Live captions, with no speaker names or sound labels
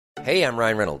Hey, I'm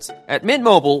Ryan Reynolds. At Mint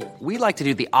Mobile, we like to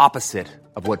do the opposite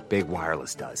of what Big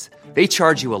Wireless does. They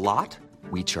charge you a lot,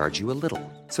 we charge you a little.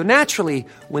 So naturally,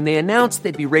 when they announced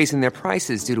they'd be raising their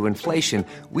prices due to inflation,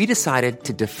 we decided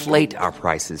to deflate our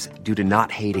prices due to not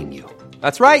hating you.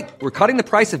 That's right. We're cutting the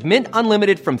price of Mint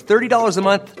Unlimited from $30 a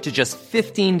month to just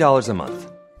 $15 a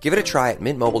month. Give it a try at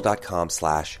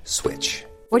mintmobile.com/switch.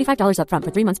 $45 up front for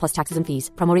 3 months plus taxes and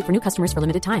fees. Promo rate for new customers for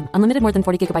limited time. Unlimited more than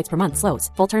 40 gigabytes per month. Slows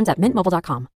full terms at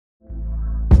mintmobile.com.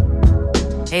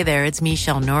 Hey there, it's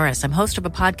Michelle Norris. I'm host of a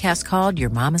podcast called Your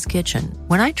Mama's Kitchen.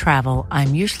 When I travel,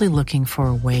 I'm usually looking for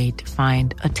a way to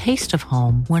find a taste of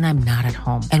home when I'm not at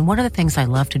home. And one of the things I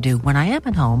love to do when I am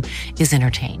at home is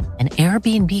entertain. And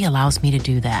Airbnb allows me to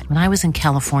do that. When I was in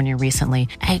California recently,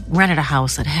 I rented a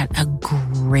house that had a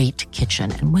great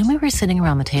kitchen. And when we were sitting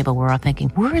around the table, we're all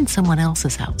thinking, we're in someone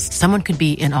else's house. Someone could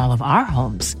be in all of our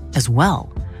homes as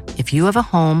well. If you have a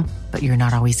home, but you're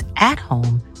not always at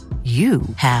home, you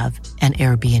have an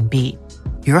Airbnb.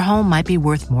 Your home might be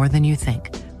worth more than you think.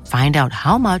 Find out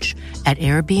how much at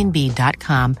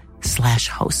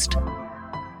airbnb.com/host.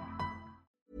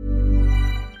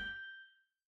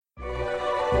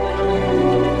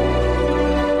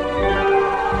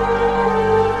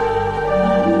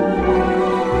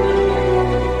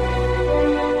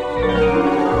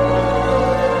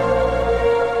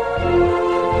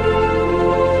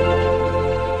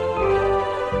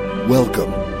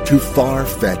 Welcome to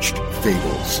Far-Fetched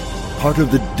Fables, part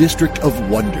of the District of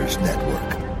Wonders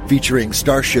network, featuring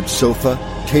Starship Sofa,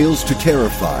 Tales to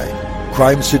Terrify,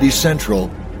 Crime City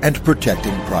Central, and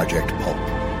Protecting Project Pulp.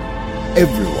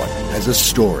 Everyone has a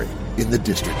story in the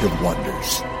District of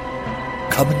Wonders.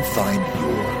 Come and find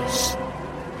yours.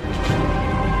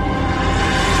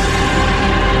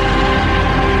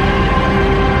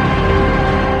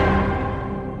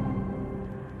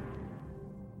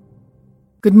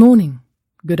 Good morning,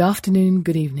 good afternoon,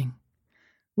 good evening.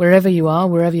 Wherever you are,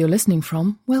 wherever you're listening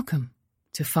from, welcome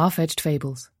to Far-Fetched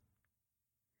Fables.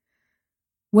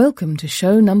 Welcome to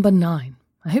show number 9.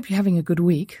 I hope you're having a good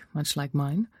week, much like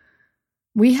mine.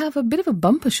 We have a bit of a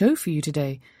bumper show for you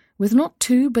today, with not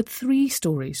 2 but 3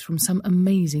 stories from some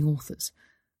amazing authors.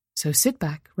 So sit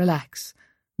back, relax,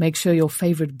 make sure your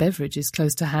favourite beverage is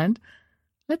close to hand.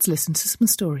 Let's listen to some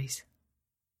stories.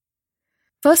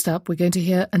 First up, we're going to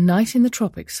hear A Night in the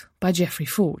Tropics by Jeffrey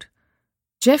Ford.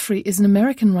 Jeffrey is an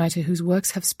American writer whose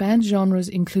works have spanned genres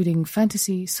including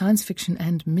fantasy, science fiction,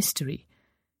 and mystery.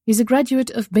 He's a graduate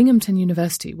of Binghamton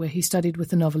University, where he studied with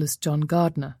the novelist John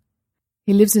Gardner.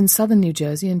 He lives in southern New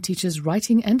Jersey and teaches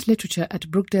writing and literature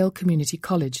at Brookdale Community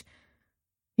College.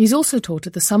 He's also taught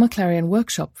at the Summer Clarion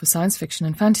Workshop for science fiction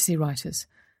and fantasy writers.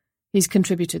 He's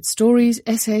contributed stories,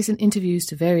 essays, and interviews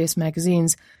to various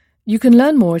magazines. You can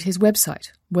learn more at his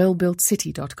website,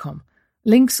 wellbuiltcity.com.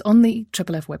 Links on the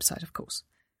FFF website, of course.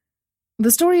 The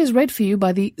story is read for you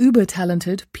by the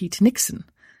uber-talented Pete Nixon.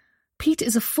 Pete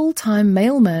is a full-time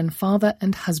mailman, father,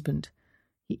 and husband.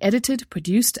 He edited,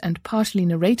 produced, and partially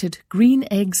narrated Green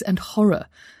Eggs and Horror,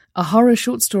 a horror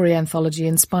short story anthology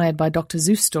inspired by Dr.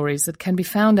 Seuss stories that can be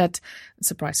found at,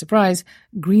 surprise, surprise,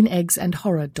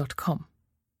 greeneggsandhorror.com.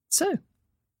 So,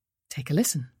 take a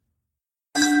listen.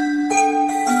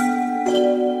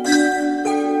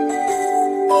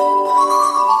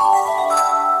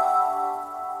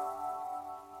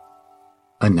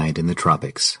 A Night in the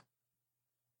Tropics.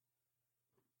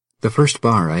 The first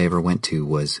bar I ever went to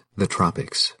was The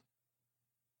Tropics.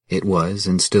 It was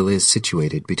and still is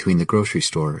situated between the grocery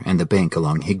store and the bank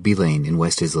along Higby Lane in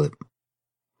West Islip.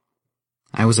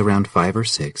 I was around 5 or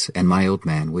 6, and my old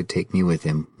man would take me with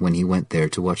him when he went there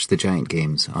to watch the Giant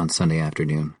games on Sunday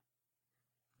afternoon.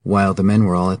 While the men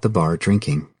were all at the bar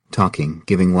drinking, talking,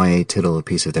 giving Y.A. Tittle a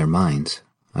piece of their minds,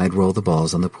 I'd roll the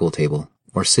balls on the pool table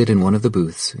or sit in one of the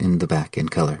booths in the back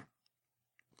and color.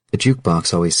 The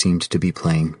jukebox always seemed to be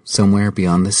playing Somewhere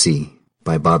Beyond the Sea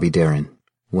by Bobby Darin,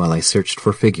 while I searched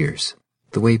for figures,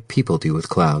 the way people do with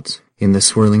clouds, in the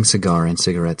swirling cigar and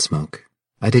cigarette smoke.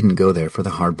 I didn't go there for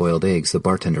the hard-boiled eggs the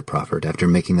bartender proffered after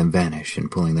making them vanish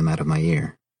and pulling them out of my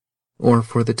ear, or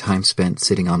for the time spent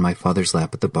sitting on my father's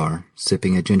lap at the bar,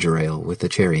 sipping a ginger ale with a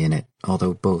cherry in it,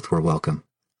 although both were welcome.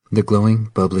 The glowing,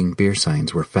 bubbling beer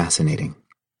signs were fascinating.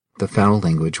 The foul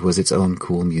language was its own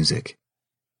cool music.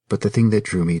 But the thing that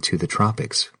drew me to the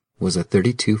tropics was a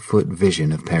 32-foot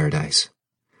vision of paradise.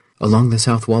 Along the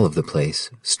south wall of the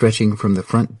place, stretching from the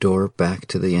front door back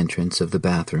to the entrance of the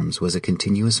bathrooms, was a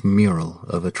continuous mural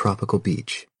of a tropical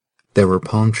beach. There were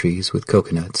palm trees with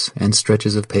coconuts and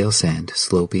stretches of pale sand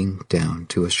sloping down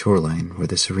to a shoreline where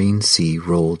the serene sea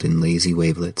rolled in lazy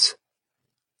wavelets.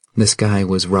 The sky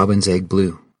was robin's egg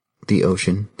blue, the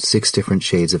ocean 6 different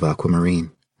shades of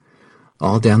aquamarine,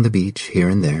 All down the beach, here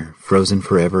and there, frozen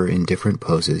forever in different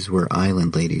poses, were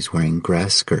island ladies wearing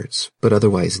grass skirts, but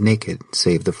otherwise naked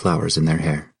save the flowers in their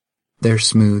hair. Their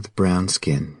smooth brown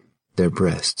skin, their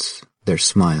breasts, their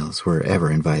smiles were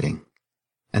ever inviting.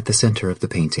 At the center of the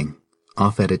painting,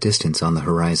 off at a distance on the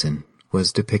horizon,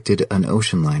 was depicted an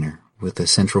ocean liner with a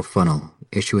central funnel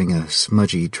issuing a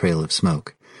smudgy trail of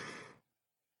smoke.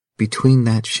 Between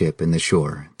that ship and the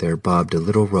shore there bobbed a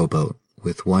little rowboat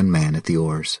with one man at the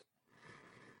oars.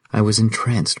 I was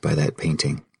entranced by that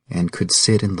painting and could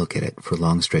sit and look at it for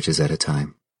long stretches at a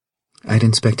time. I'd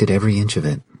inspected every inch of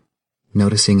it,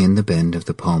 noticing in the bend of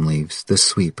the palm leaves the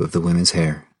sweep of the women's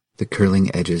hair, the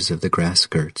curling edges of the grass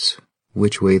skirts,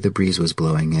 which way the breeze was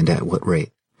blowing and at what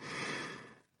rate.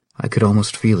 I could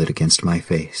almost feel it against my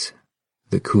face.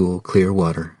 The cool, clear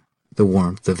water, the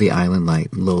warmth of the island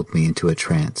light lulled me into a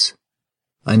trance.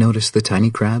 I noticed the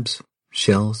tiny crabs,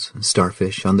 shells,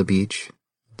 starfish on the beach,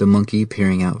 the monkey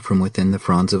peering out from within the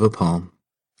fronds of a palm.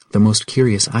 The most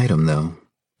curious item, though,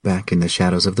 back in the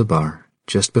shadows of the bar,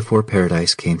 just before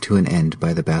paradise came to an end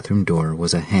by the bathroom door,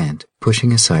 was a hand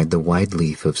pushing aside the wide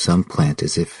leaf of some plant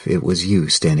as if it was you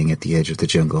standing at the edge of the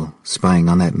jungle, spying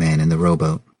on that man in the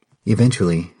rowboat.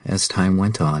 Eventually, as time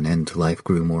went on and life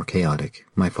grew more chaotic,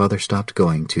 my father stopped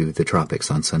going to the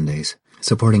tropics on Sundays.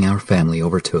 Supporting our family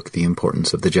overtook the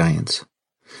importance of the Giants.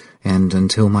 And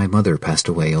until my mother passed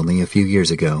away only a few years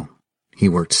ago, he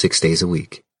worked 6 days a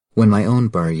week. When my own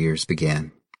bar years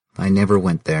began, I never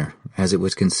went there, as it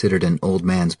was considered an old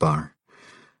man's bar.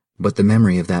 But the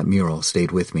memory of that mural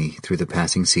stayed with me through the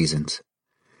passing seasons.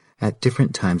 At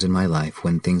different times in my life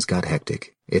when things got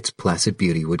hectic, its placid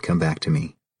beauty would come back to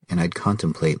me, and I'd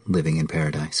contemplate living in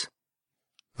paradise.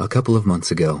 A couple of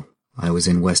months ago, I was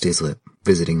in West Islip,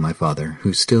 visiting my father,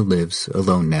 who still lives,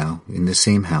 alone now, in the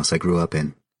same house I grew up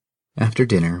in. After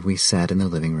dinner, we sat in the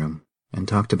living room and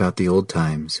talked about the old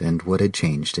times and what had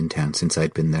changed in town since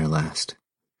I'd been there last.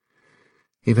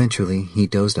 Eventually, he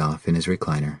dozed off in his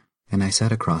recliner, and I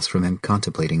sat across from him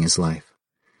contemplating his life.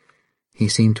 He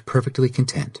seemed perfectly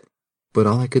content, but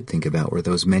all I could think about were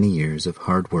those many years of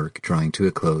hard work drawing to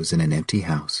a close in an empty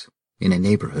house, in a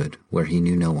neighborhood where he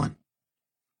knew no one.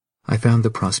 I found the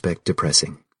prospect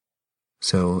depressing,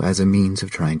 so as a means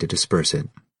of trying to disperse it,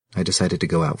 I decided to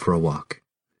go out for a walk.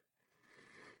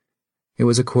 It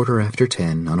was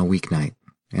 10:15 on a weeknight,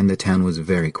 and the town was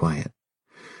very quiet.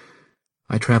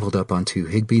 I traveled up onto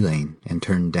Higby Lane and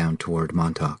turned down toward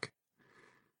Montauk.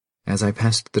 As I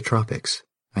passed the tropics,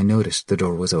 I noticed the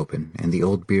door was open and the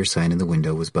old beer sign in the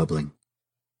window was bubbling.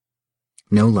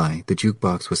 No lie, the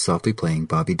jukebox was softly playing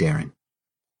Bobby Darin.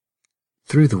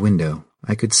 Through the window,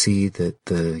 I could see that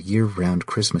the year-round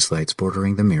Christmas lights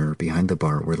bordering the mirror behind the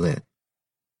bar were lit.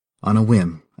 On a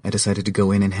whim, I decided to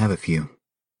go in and have a few,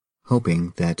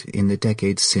 hoping that in the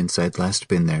decades since I'd last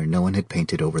been there no one had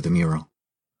painted over the mural.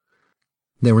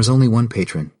 There was only one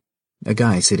patron, a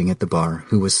guy sitting at the bar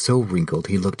who was so wrinkled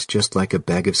he looked just like a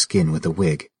bag of skin with a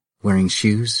wig, wearing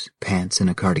shoes, pants, and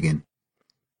a cardigan.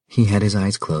 He had his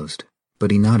eyes closed,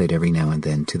 but he nodded every now and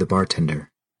then to the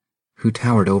bartender, who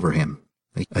towered over him,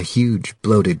 a huge,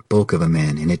 bloated bulk of a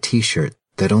man in a t-shirt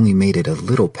that only made it a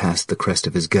little past the crest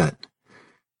of his gut.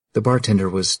 The bartender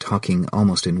was talking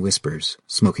almost in whispers,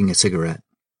 smoking a cigarette.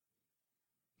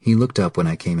 He looked up when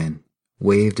I came in,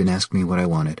 waved and asked me what I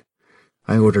wanted.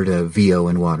 I ordered a VO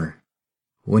and water.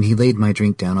 When he laid my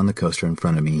drink down on the coaster in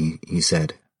front of me, he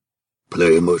said,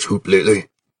 "Play much hoop lately?"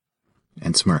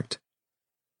 and smirked.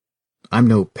 I'm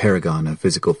no paragon of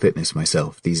physical fitness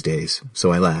myself these days,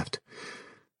 so I laughed.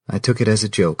 I took it as a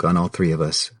joke on all three of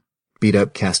us,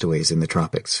 beat-up castaways in the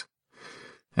tropics.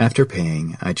 After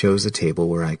paying, I chose a table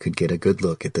where I could get a good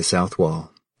look at the south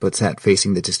wall, but sat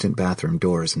facing the distant bathroom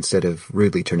doors instead of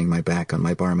rudely turning my back on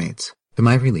my barmates. To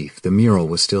my relief, the mural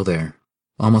was still there,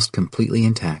 almost completely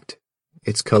intact.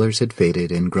 Its colors had faded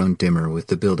and grown dimmer with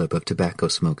the buildup of tobacco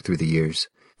smoke through the years,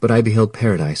 but I beheld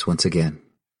paradise once again.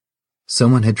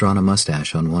 Someone had drawn a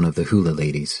mustache on one of the hula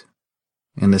ladies,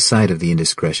 and the sight of the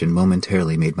indiscretion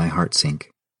momentarily made my heart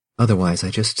sink. Otherwise, I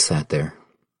just sat there,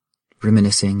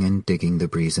 reminiscing and digging the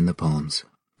breeze in the palms,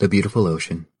 the beautiful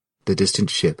ocean, the distant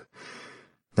ship,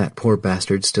 that poor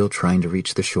bastard still trying to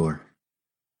reach the shore.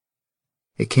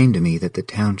 It came to me that the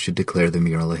town should declare the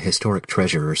mural a historic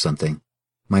treasure or something.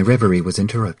 My reverie was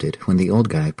interrupted when the old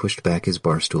guy pushed back his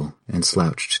bar stool and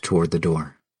slouched toward the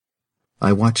door.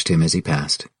 I watched him as he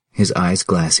passed, his eyes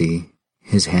glassy,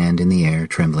 his hand in the air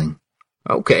trembling.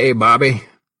 "Okay, Bobby,"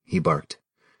 he barked.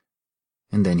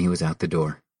 And then he was out the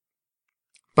door.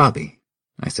 "Bobby,"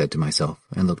 I said to myself,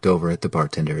 and looked over at the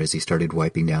bartender as he started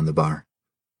wiping down the bar.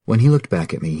 When he looked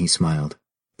back at me, he smiled,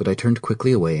 but I turned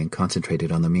quickly away and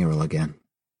concentrated on the mural again.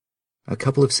 A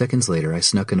couple of seconds later, I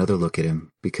snuck another look at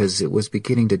him, because it was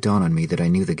beginning to dawn on me that I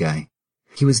knew the guy.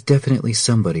 He was definitely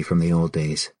somebody from the old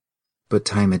days, but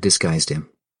time had disguised him.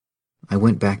 I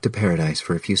went back to paradise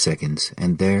for a few seconds,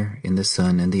 and there, in the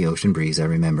sun and the ocean breeze, I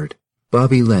remembered.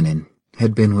 Bobby Lennon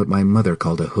had been what my mother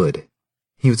called a hood.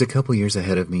 He was a couple years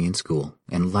ahead of me in school,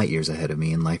 and light years ahead of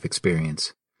me in life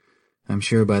experience. I'm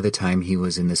sure by the time he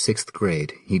was in the 6th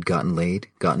grade, he'd gotten laid,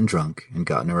 gotten drunk, and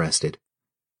gotten arrested.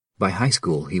 By high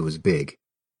school, he was big,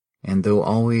 and though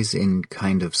always in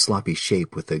kind of sloppy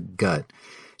shape with a gut,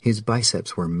 his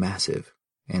biceps were massive,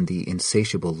 and the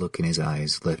insatiable look in his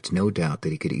eyes left no doubt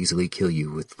that he could easily kill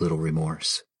you with little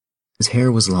remorse. His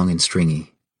hair was long and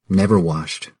stringy, never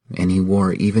washed, and he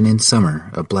wore, even in summer,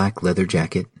 a black leather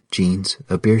jacket, jeans,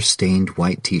 a beer-stained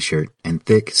white t-shirt, and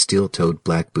thick, steel-toed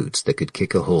black boots that could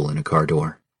kick a hole in a car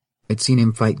door. I'd seen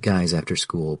him fight guys after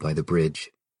school by the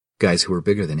bridge, guys who were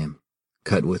bigger than him,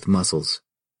 cut with muscles,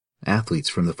 athletes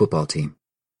from the football team.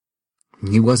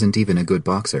 He wasn't even a good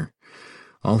boxer.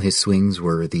 All his swings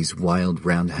were these wild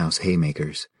roundhouse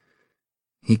haymakers.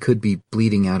 He could be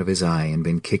bleeding out of his eye and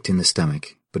been kicked in the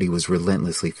stomach, but he was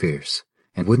relentlessly fierce,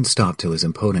 and wouldn't stop till his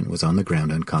opponent was on the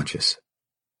ground unconscious.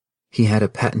 He had a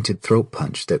patented throat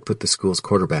punch that put the school's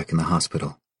quarterback in the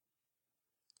hospital.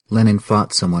 Lennon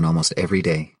fought someone almost every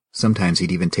day. Sometimes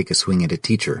he'd even take a swing at a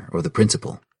teacher or the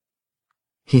principal.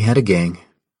 He had a gang,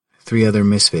 3 other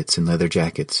misfits in leather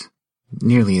jackets,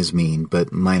 nearly as mean,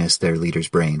 but minus their leader's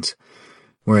brains.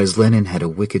 Whereas Lennon had a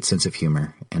wicked sense of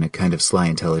humor and a kind of sly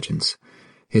intelligence,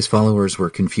 his followers were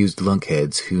confused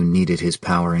lunkheads who needed his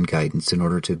power and guidance in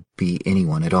order to be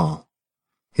anyone at all.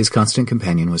 His constant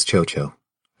companion was Cho-Cho,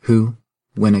 who,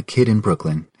 when a kid in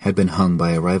Brooklyn, had been hung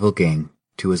by a rival gang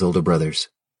to his older brothers.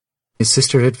 His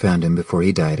sister had found him before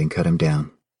he died and cut him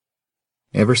down.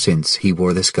 Ever since, he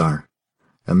wore the scar,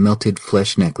 a melted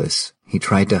flesh necklace he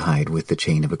tried to hide with the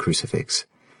chain of a crucifix.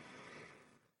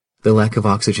 The lack of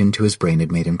oxygen to his brain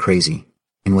had made him crazy,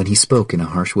 and when he spoke in a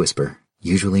harsh whisper,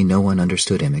 usually no one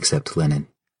understood him except Lennon.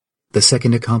 The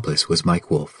second accomplice was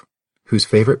Mike Wolf, whose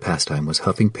favorite pastime was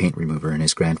huffing paint remover in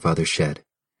his grandfather's shed.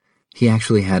 He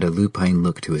actually had a lupine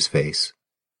look to his face,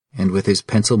 and with his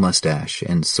pencil mustache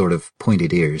and sort of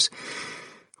pointed ears,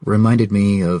 reminded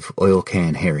me of Oil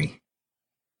Can Harry.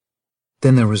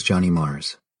 Then there was Johnny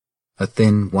Mars, a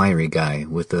thin, wiry guy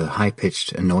with a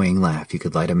high-pitched, annoying laugh you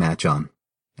could light a match on,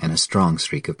 and a strong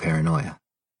streak of paranoia.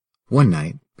 One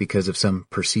night, because of some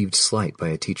perceived slight by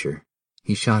a teacher,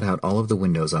 he shot out all of the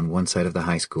windows on one side of the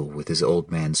high school with his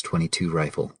old man's .22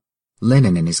 rifle.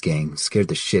 Lennon and his gang scared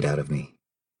the shit out of me,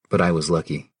 but I was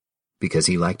lucky, because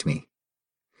he liked me.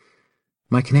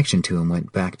 My connection to him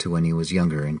went back to when he was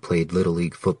younger and played Little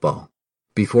League football,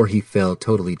 before he fell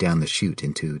totally down the chute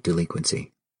into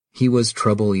delinquency. He was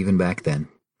trouble even back then,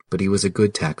 but he was a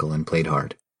good tackle and played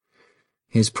hard.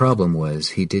 His problem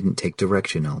was he didn't take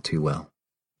direction all too well,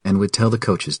 and would tell the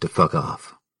coaches to fuck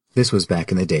off. This was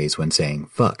back in the days when saying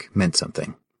fuck meant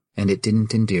something, and it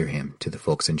didn't endear him to the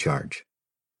folks in charge.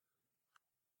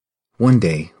 One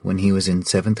day, when he was in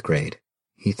 7th grade,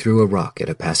 he threw a rock at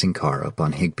a passing car up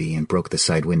on Higbee and broke the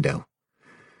side window.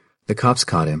 The cops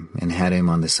caught him and had him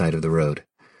on the side of the road.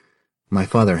 My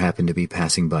father happened to be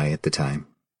passing by at the time,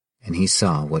 and he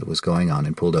saw what was going on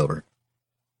and pulled over.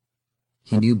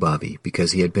 He knew Bobby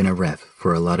because he had been a ref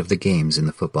for a lot of the games in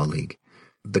the football league.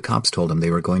 The cops told him they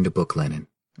were going to book Lennon,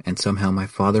 and somehow my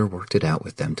father worked it out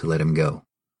with them to let him go.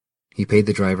 He paid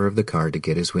the driver of the car to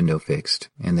get his window fixed,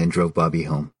 and then drove Bobby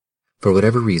home. For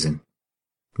whatever reason,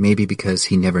 maybe because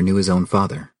he never knew his own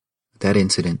father, that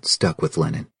incident stuck with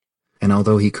Lennon. And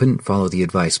although he couldn't follow the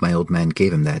advice my old man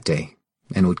gave him that day,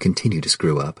 and would continue to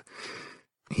screw up,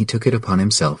 he took it upon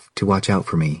himself to watch out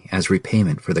for me as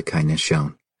repayment for the kindness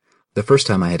shown. The first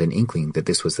time I had an inkling that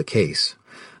this was the case,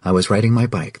 I was riding my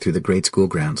bike through the grade school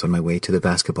grounds on my way to the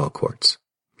basketball courts.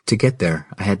 To get there,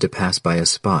 I had to pass by a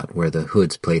spot where the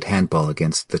hoods played handball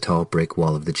against the tall brick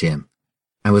wall of the gym.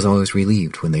 I was always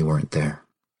relieved when they weren't there.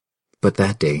 But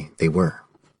that day, they were.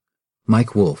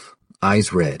 Mike Wolf,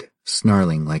 eyes red,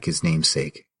 snarling like his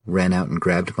namesake, ran out and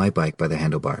grabbed my bike by the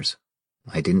handlebars.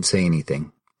 I didn't say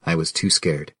anything. I was too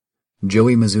scared.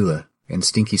 Joey Mazzulla and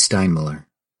Stinky Steinmuller,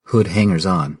 hood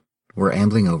hangers-on, were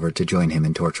ambling over to join him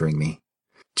in torturing me.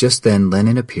 Just then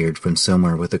Lennon appeared from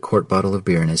somewhere with a quart bottle of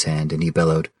beer in his hand, and he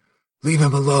bellowed, "Leave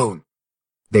him alone!"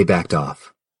 They backed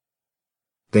off.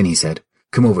 Then he said,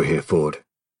 "Come over here, Ford."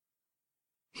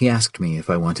 He asked me if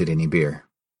I wanted any beer,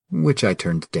 which I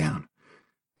turned down,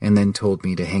 and then told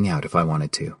me to hang out if I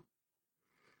wanted to.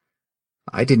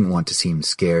 I didn't want to seem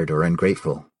scared or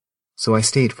ungrateful, so I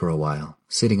stayed for a while,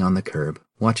 sitting on the curb,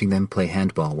 watching them play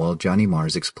handball while Johnny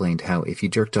Mars explained how if you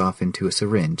jerked off into a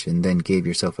syringe and then gave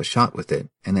yourself a shot with it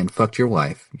and then fucked your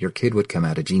wife, your kid would come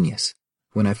out a genius.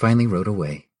 When I finally rode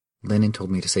away, Lennon told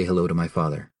me to say hello to my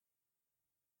father.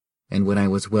 And when I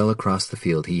was well across the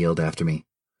field, he yelled after me,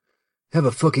 "Have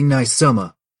a fucking nice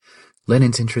summer."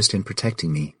 Lennon's interest in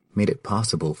protecting me made it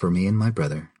possible for me and my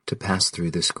brother to pass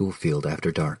through the school field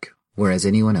after dark, whereas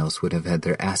anyone else would have had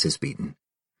their asses beaten.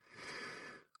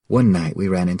 One night we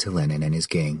ran into Lennon and his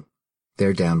gang.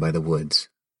 They're down by the woods,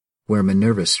 where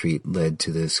Minerva Street led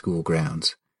to the school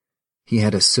grounds. He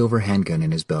had a silver handgun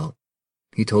in his belt.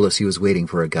 He told us he was waiting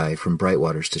for a guy from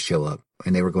Brightwaters to show up,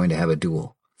 and they were going to have a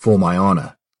duel. "For my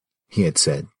honor," he had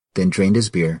said, then drained his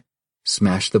beer,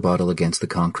 smashed the bottle against the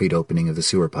concrete opening of the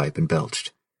sewer pipe, and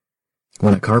belched.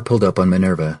 When a car pulled up on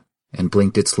Minerva and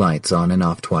blinked its lights on and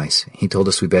off twice, he told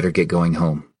us we better get going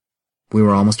home. We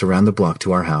were almost around the block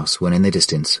to our house when in the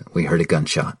distance we heard a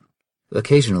gunshot.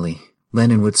 Occasionally,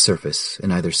 Lennon would surface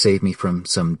and either save me from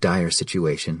some dire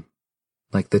situation,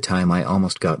 like the time I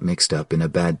almost got mixed up in a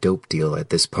bad dope deal at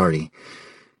this party,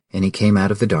 and he came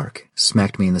out of the dark,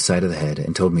 smacked me in the side of the head,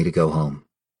 and told me to go home.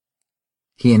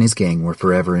 He and his gang were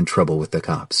forever in trouble with the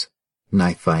cops.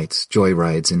 Knife fights,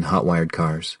 joyrides in hot-wired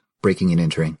cars, breaking and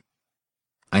entering.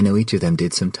 I know each of them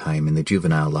did some time in the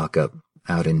juvenile lockup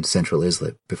out in central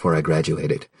Islip before I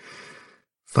graduated.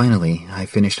 Finally, I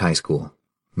finished high school,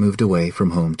 moved away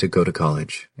from home to go to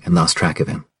college, and lost track of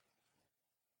him.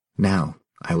 Now,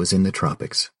 I was in the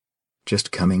tropics,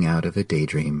 just coming out of a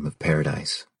daydream of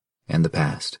paradise and the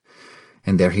past,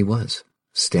 and there he was,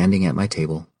 standing at my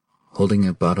table, holding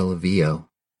a bottle of VO,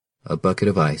 a bucket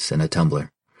of ice, and a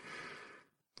tumbler,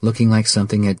 looking like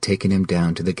something had taken him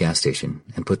down to the gas station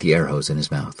and put the air hose in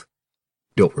his mouth.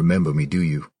 "Don't remember me, do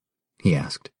you?" he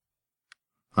asked.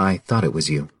 "I thought it was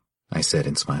you," I said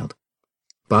and smiled.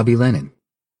 "Bobby Lennon."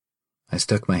 I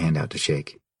stuck my hand out to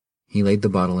shake. He laid the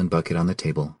bottle and bucket on the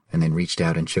table and then reached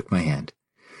out and shook my hand.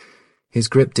 His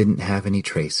grip didn't have any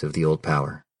trace of the old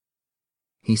power.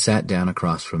 He sat down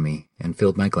across from me and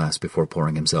filled my glass before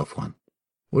pouring himself one.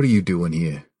 "What are you doing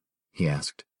here?" he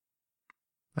asked.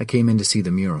 "I came in to see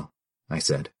the mural," I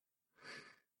said.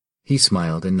 He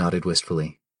smiled and nodded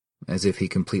wistfully, as if he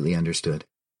completely understood.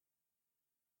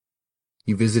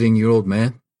 "You visiting your old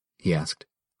man?" he asked.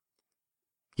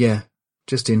 "Yeah,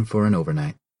 just in for an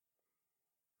overnight."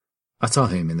 "I saw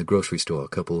him in the grocery store a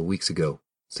couple of weeks ago,"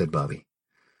 said Bobby.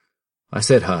 "I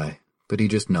said hi, but he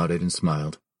just nodded and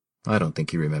smiled. I don't think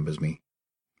he remembers me."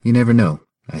 "You never know,"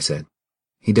 I said.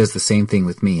 "He does the same thing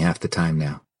with me half the time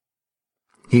now."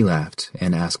 He laughed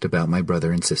and asked about my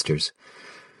brother and sisters.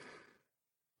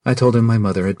 I told him my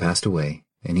mother had passed away,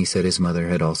 and he said his mother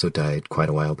had also died quite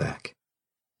a while back.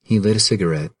 He lit a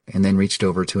cigarette and then reached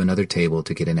over to another table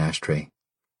to get an ashtray.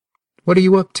 "What are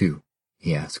you up to?"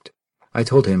 he asked. I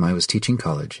told him I was teaching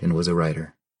college and was a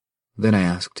writer. Then I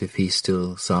asked if he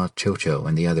still saw Cho-Cho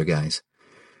and the other guys.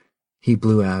 He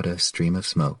blew out a stream of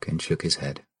smoke and shook his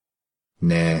head.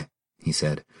 "Nah," he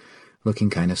said, looking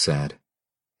kind of sad,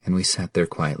 and we sat there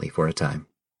quietly for a time.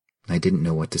 I didn't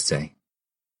know what to say.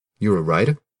 "You're a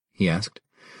writer?" he asked.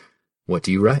 "What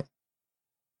do you write?"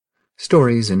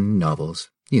 "Stories and novels,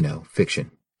 you know,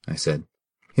 fiction," I said.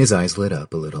 His eyes lit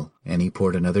up a little, and he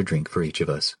poured another drink for each of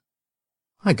us.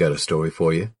 "I got a story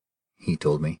for you," he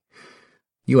told me.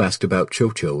 "You asked about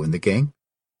Cho-Cho and the gang?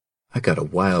 I got a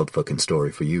wild fucking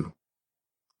story for you."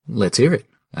 "Let's hear it,"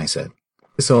 I said.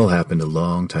 "This all happened a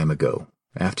long time ago,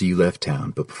 after you left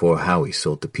town, but before Howie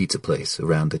sold the pizza place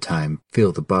around the time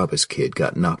Phil the barber's kid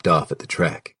got knocked off at the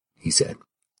track," he said.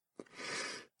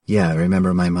 "Yeah, I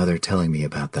remember my mother telling me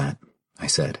about that," I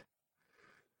said.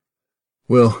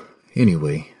 "Well,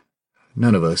 anyway,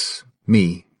 none of us,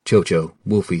 me, Cho-Cho,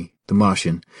 Wolfie, the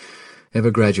Martian,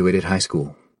 ever graduated high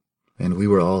school, and we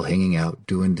were all hanging out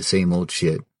doing the same old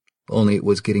shit, only it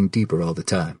was getting deeper all the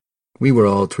time. We were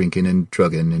all drinking and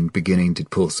drugging and beginning to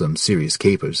pull some serious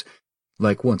capers.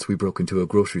 Like once we broke into a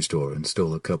grocery store and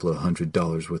stole a couple of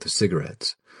 $100 worth of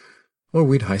cigarettes. Or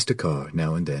we'd heist a car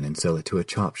now and then and sell it to a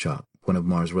chop shop one of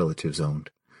Mars' relatives owned.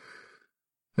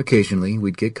 Occasionally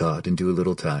we'd get caught and do a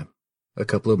little time, a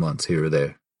couple of months here or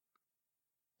there.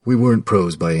 We weren't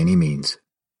pros by any means,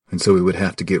 and so we would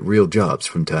have to get real jobs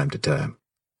from time to time.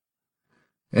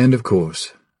 And of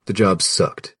course, the jobs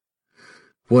sucked.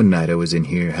 One night I was in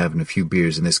here having a few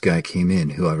beers and this guy came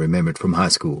in who I remembered from high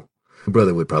school. My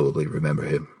brother would probably remember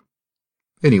him.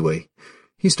 Anyway,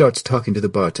 he starts talking to the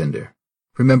bartender.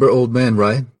 "Remember old man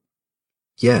Ryan?"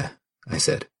 "Yeah," I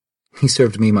said. "He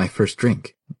served me my first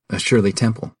drink, a Shirley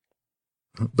Temple."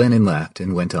 Lennon laughed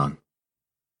and went on.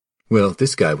 "Well,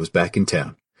 this guy was back in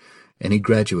town, and he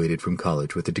graduated from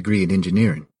college with a degree in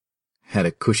engineering, had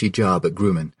a cushy job at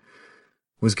Grumman,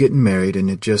 was getting married, and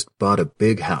had just bought a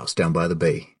big house down by the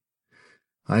bay.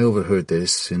 I overheard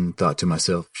this and thought to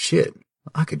myself, shit,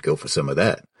 I could go for some of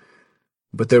that.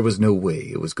 But there was no way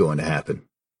it was going to happen.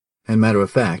 And matter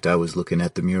of fact, I was looking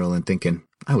at the mural and thinking,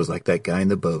 I was like that guy in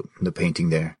the boat, in the painting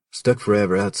there, stuck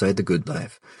forever outside the good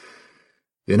life.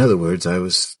 In other words, I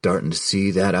was starting to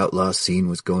see that outlaw scene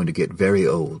was going to get very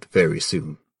old very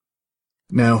soon.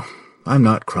 Now, I'm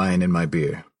not crying in my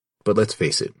beer, but let's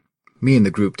face it, me and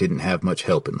the group didn't have much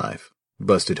help in life.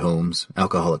 Busted homes,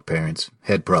 alcoholic parents,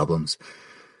 head problems.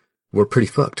 We're pretty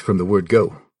fucked from the word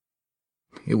go.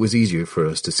 It was easier for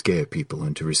us to scare people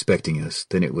into respecting us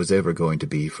than it was ever going to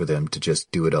be for them to just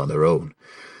do it on their own.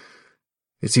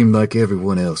 It seemed like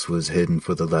everyone else was heading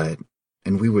for the light,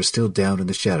 and we were still down in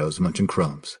the shadows munching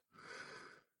crumbs.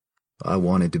 I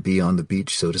wanted to be on the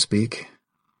beach, so to speak.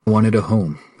 I wanted a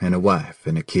home, and a wife,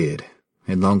 and a kid,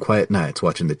 and long quiet nights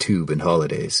watching the tube and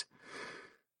holidays.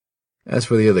 As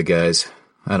for the other guys,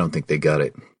 I don't think they got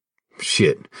it.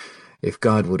 Shit, if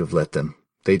God would have let them,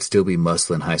 they'd still be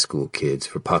muscling high school kids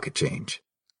for pocket change.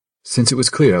 Since it was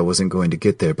clear I wasn't going to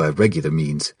get there by regular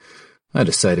means, I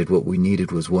decided what we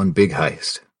needed was one big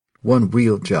heist, one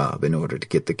real job in order to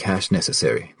get the cash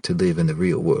necessary to live in the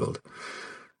real world.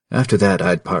 After that,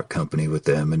 I'd part company with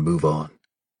them and move on.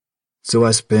 So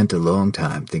I spent a long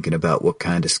time thinking about what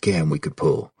kind of scam we could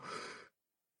pull.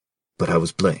 But I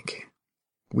was blank.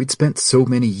 We'd spent so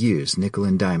many years nickel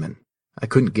and diamond, I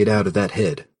couldn't get out of that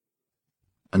head.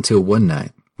 Until one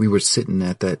night, we were sitting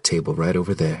at that table right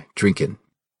over there, drinking,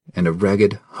 and a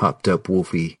ragged, hopped-up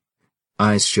Wolfie,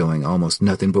 eyes showing almost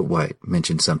nothing but white,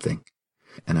 mentioned something,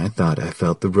 and I thought I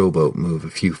felt the rowboat move a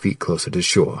few feet closer to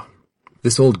shore.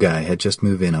 This old guy had just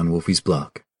moved in on Wolfie's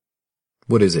block.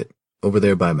 What is it, over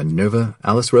there by Minerva,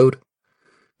 Alice Road?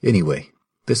 Anyway,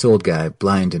 this old guy,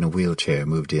 blind in a wheelchair,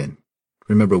 moved in.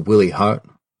 Remember Willie Hart,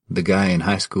 the guy in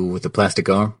high school with the plastic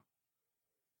arm?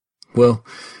 Well,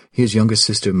 his younger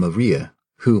sister Maria,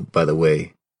 who, by the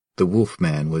way, the wolf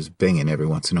man was banging every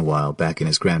once in a while back in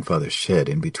his grandfather's shed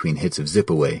in between hits of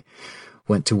zip-away,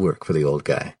 went to work for the old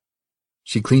guy.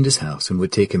 She cleaned his house and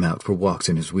would take him out for walks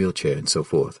in his wheelchair and so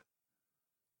forth.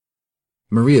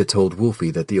 Maria told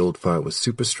Wolfie that the old fart was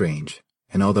super strange,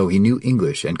 and although he knew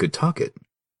English and could talk it,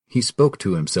 he spoke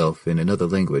to himself in another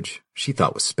language she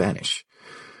thought was Spanish.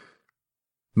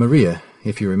 Maria,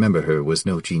 if you remember her, was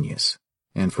no genius,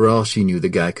 and for all she knew the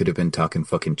guy could have been talking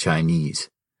fucking Chinese.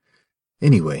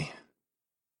 Anyway,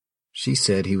 she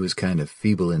said he was kind of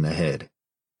feeble in the head,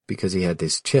 because he had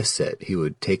this chess set he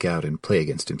would take out and play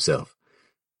against himself.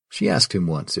 She asked him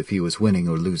once if he was winning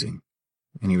or losing,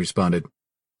 and he responded,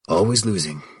 "Always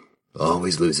losing,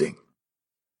 always losing."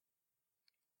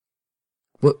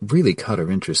 What really caught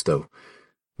her interest, though,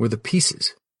 were the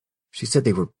pieces. She said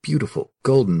they were beautiful,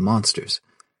 golden monsters.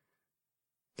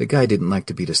 The guy didn't like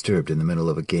to be disturbed in the middle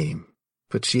of a game,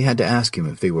 but she had to ask him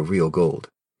if they were real gold.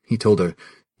 He told her,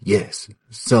 "Yes,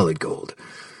 solid gold.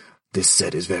 This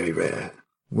set is very rare,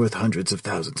 worth hundreds of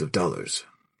thousands of dollars.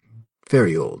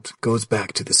 Very old, goes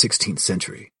back to the 16th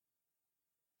century.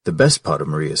 The best part of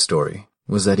Maria's story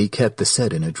was that he kept the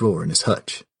set in a drawer in his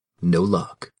hutch, no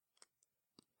lock.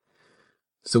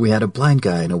 So we had a blind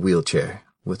guy in a wheelchair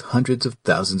with hundreds of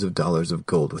thousands of dollars of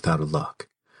gold without a lock.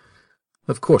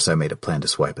 Of course I made a plan to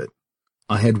swipe it.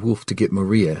 I had Wolf to get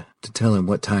Maria to tell him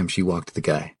what time she walked the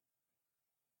guy.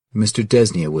 Mr.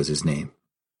 Desnia was his name,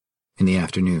 in the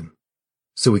afternoon,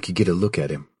 so we could get a look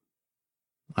at him.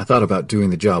 I thought about doing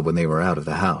the job when they were out of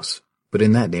the house, but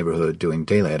in that neighborhood during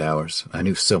daylight hours, I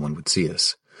knew someone would see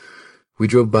us. We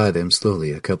drove by them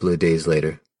slowly a couple of days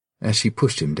later, as she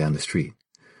pushed him down the street.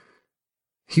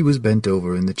 He was bent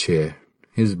over in the chair,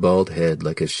 his bald head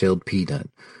like a shelled peanut,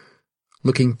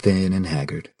 looking thin and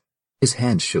haggard. His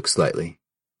hands shook slightly.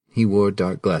 He wore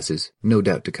dark glasses, no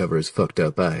doubt to cover his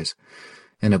fucked-up eyes,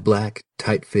 and a black,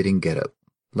 tight-fitting getup,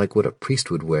 like what a priest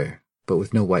would wear, but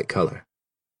with no white collar.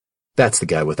 "That's the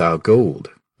guy with our gold,"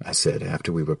 I said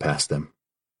after we were past them.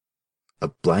 "A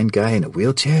blind guy in a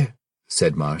wheelchair?"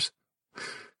 said Mars.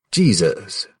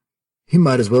 "Jesus! He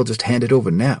might as well just hand it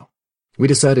over now." We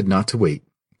decided not to wait,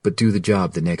 but do the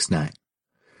job the next night.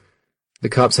 The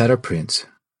cops had our prints,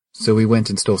 so we went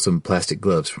and stole some plastic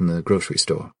gloves from the grocery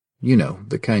store. You know,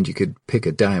 the kind you could pick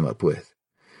a dime up with.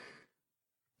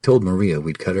 Told Maria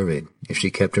we'd cut her in if she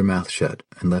kept her mouth shut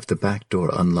and left the back door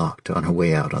unlocked on her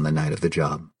way out on the night of the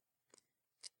job.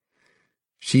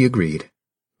 She agreed,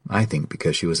 I think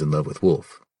because she was in love with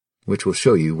Wolf, which will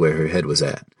show you where her head was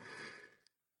at.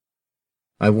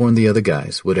 I warned the other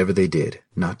guys, whatever they did,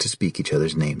 not to speak each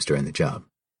other's names during the job.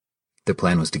 The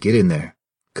plan was to get in there,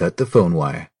 cut the phone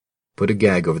wire, put a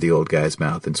gag over the old guy's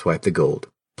mouth and swipe the gold.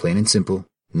 Plain and simple,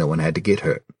 no one had to get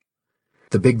hurt.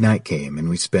 The big night came, and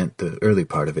we spent the early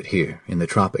part of it here, in the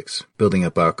tropics, building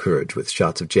up our courage with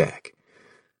shots of Jack.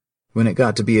 When it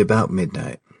got to be about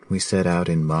midnight, we set out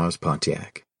in Mars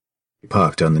Pontiac. We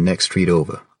parked on the next street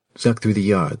over, snuck through the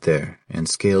yard there, and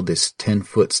scaled this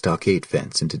 10-foot stockade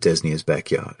fence into Desnia's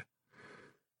backyard.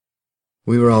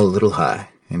 We were all a little high,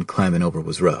 and climbing over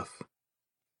was rough.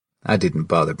 I didn't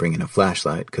bother bringing a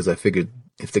flashlight, because I figured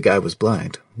if the guy was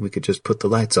blind, we could just put the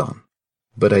lights on.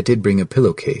 But I did bring a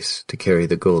pillowcase to carry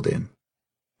the gold in,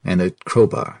 and a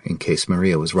crowbar in case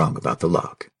Maria was wrong about the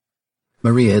lock.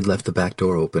 Maria had left the back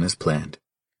door open as planned.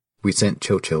 We sent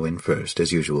Cho-Cho in first,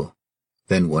 as usual.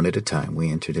 Then one at a time we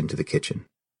entered into the kitchen.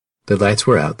 The lights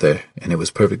were out there, and it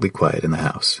was perfectly quiet in the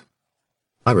house.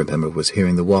 I remember was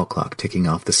hearing the wall clock ticking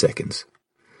off the seconds.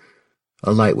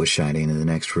 A light was shining in the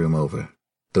next room over,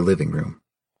 the living room.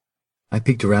 I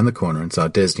peeked around the corner and saw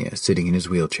Desnia sitting in his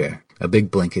wheelchair, a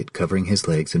big blanket covering his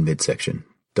legs and midsection,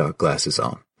 dark glasses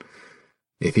on.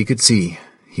 If he could see,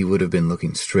 he would have been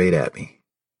looking straight at me,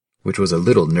 which was a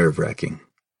little nerve-wracking.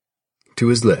 To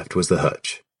his left was the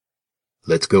hutch.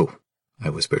 "Let's go," I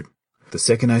whispered. The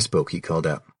second I spoke, he called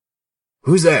out,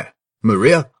 "Who's there?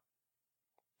 Maria?"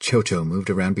 Cho-Cho moved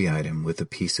around behind him with a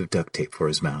piece of duct tape for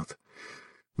his mouth.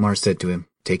 Mars said to him,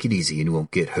 "Take it easy and you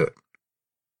won't get hurt."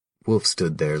 Wolf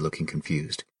stood there looking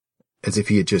confused, as if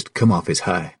he had just come off his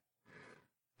high.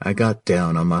 I got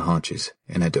down on my haunches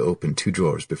and had to open 2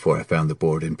 drawers before I found the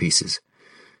board in pieces.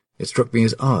 It struck me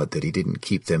as odd that he didn't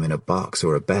keep them in a box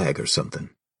or a bag or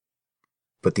something.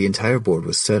 But the entire board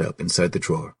was set up inside the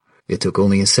drawer. It took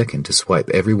only a second to swipe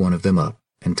every one of them up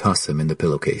and toss them in the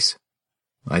pillowcase.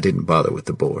 I didn't bother with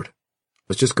the board. I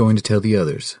was just going to tell the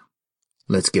others,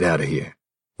 "Let's get out of here,"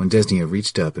 when Desnia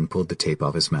reached up and pulled the tape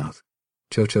off his mouth.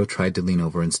 Cho-Cho tried to lean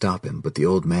over and stop him, but the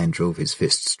old man drove his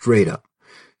fist straight up,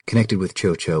 connected with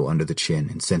Cho-Cho under the chin,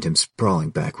 and sent him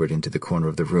sprawling backward into the corner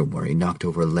of the room where he knocked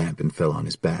over a lamp and fell on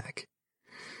his back.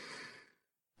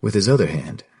 With his other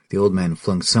hand, the old man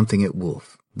flung something at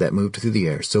Wolf that moved through the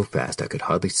air so fast I could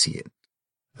hardly see it.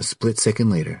 A split second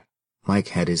later, Mike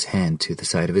had his hand to the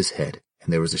side of his head,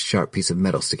 and there was a sharp piece of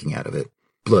metal sticking out of it,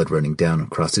 blood running down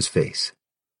across his face.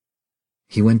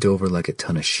 He went over like a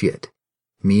ton of shit.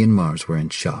 Me and Mars were in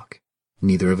shock,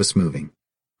 neither of us moving,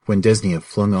 when Desnia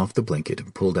flung off the blanket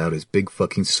and pulled out his big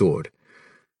fucking sword.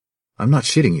 I'm not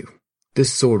shitting you.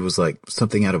 This sword was like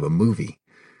something out of a movie.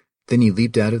 Then he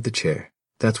leaped out of the chair.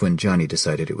 That's when Johnny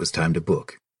decided it was time to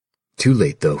book. Too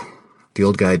late, though. The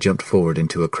old guy jumped forward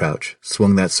into a crouch,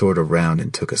 swung that sword around,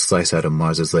 and took a slice out of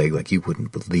Mars's leg like you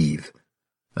wouldn't believe.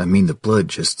 I mean, the blood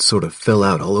just sort of fell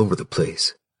out all over the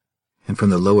place, and from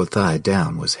the lower thigh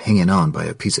down was hanging on by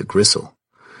a piece of gristle.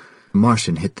 The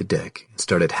Martian hit the deck and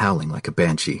started howling like a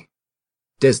banshee.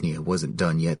 Desnia wasn't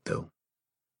done yet, though.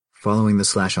 Following the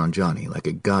slash on Johnny like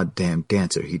a goddamn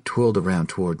dancer, he twirled around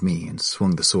toward me and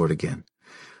swung the sword again.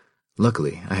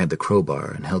 Luckily, I had the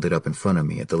crowbar and held it up in front of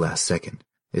me at the last second.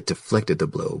 It deflected the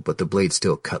blow, but the blade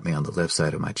still cut me on the left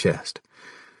side of my chest.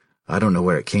 I don't know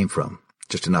where it came from,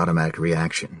 just an automatic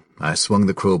reaction. I swung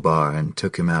the crowbar and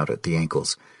took him out at the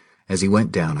ankles. As he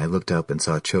went down, I looked up and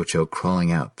saw Cho-Cho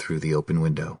crawling out through the open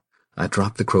window. I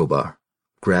dropped the crowbar,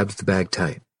 grabbed the bag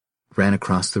tight, ran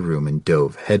across the room and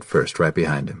dove headfirst right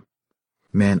behind him.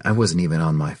 Man, I wasn't even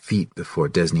on my feet before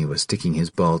Desnia was sticking his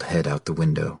bald head out the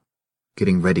window,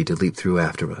 getting ready to leap through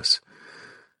after us.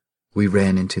 We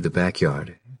ran into the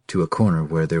backyard, to a corner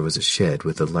where there was a shed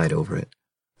with a light over it,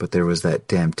 but there was that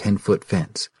damn 10-foot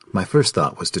fence. My first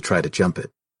thought was to try to jump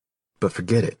it. But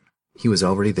forget it. He was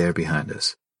already there behind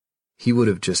us. He would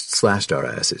have just slashed our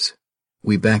asses.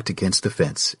 We backed against the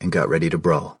fence and got ready to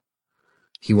brawl.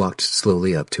 He walked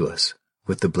slowly up to us,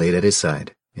 with the blade at his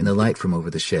side, in the light from over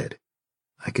the shed.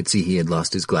 I could see he had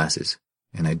lost his glasses,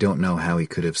 and I don't know how he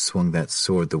could have swung that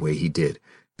sword the way he did,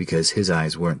 because his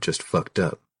eyes weren't just fucked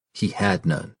up. He had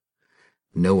none.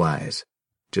 No eyes,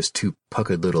 just 2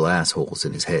 puckered little assholes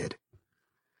in his head.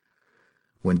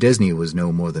 When Desnia was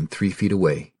no more than 3 feet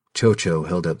away, Cho-Cho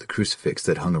held up the crucifix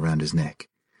that hung around his neck,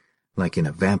 like in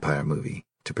a vampire movie,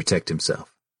 to protect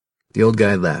himself. The old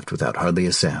guy laughed without hardly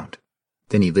a sound.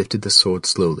 Then he lifted the sword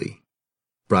slowly,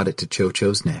 brought it to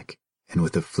Cho-Cho's neck, and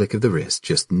with a flick of the wrist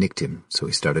just nicked him so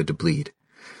he started to bleed.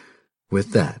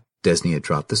 With that, Desnia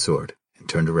dropped the sword and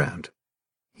turned around.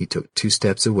 He took 2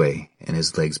 steps away and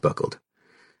his legs buckled.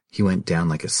 He went down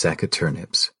like a sack of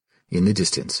turnips. In the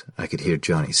distance, I could hear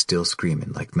Johnny still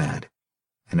screaming like mad,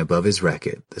 and above his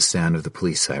racket, the sound of the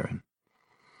police siren.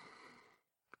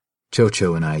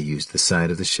 Cho-Cho and I used the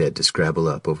side of the shed to scrabble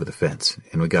up over the fence,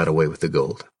 and we got away with the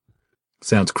gold.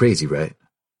 Sounds crazy, right?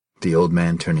 The old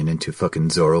man turning into fucking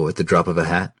Zorro at the drop of a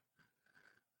hat?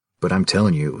 But I'm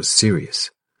telling you, it was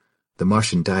serious. The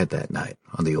Martian died that night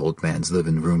on the old man's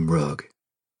living room rug.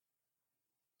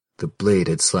 The blade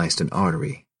had sliced an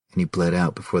artery, and he bled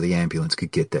out before the ambulance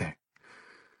could get there.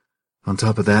 On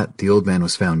top of that, the old man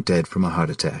was found dead from a heart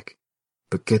attack.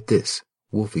 But get this,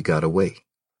 Wolfie got away.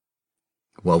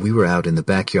 While we were out in the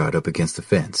backyard up against the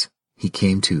fence, he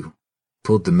came to,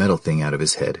 pulled the metal thing out of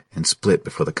his head, and split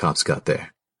before the cops got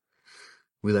there.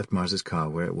 We left Mars's car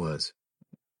where it was,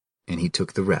 and he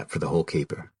took the rap for the whole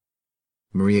caper.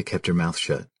 Maria kept her mouth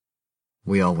shut.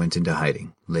 We all went into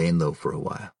hiding, laying low for a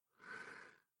while.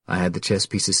 I had the chess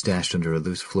pieces stashed under a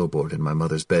loose floorboard in my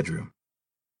mother's bedroom.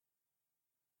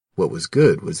 What was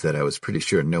good was that I was pretty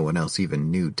sure no one else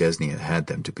even knew Desnia had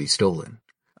them to be stolen.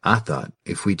 I thought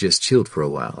if we just chilled for a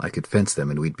while, I could fence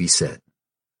them and we'd be set.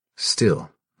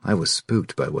 Still, I was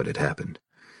spooked by what had happened.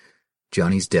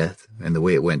 Johnny's death and the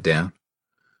way it went down.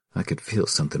 I could feel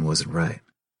something wasn't right.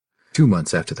 2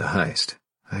 months after the heist,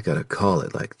 I got a call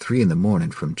at like 3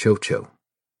 a.m. from Cho-Cho.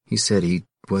 He said he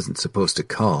wasn't supposed to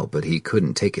call, but he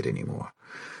couldn't take it anymore.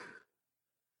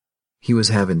 He was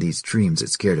having these dreams that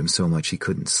scared him so much he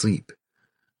couldn't sleep.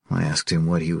 I asked him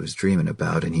what he was dreaming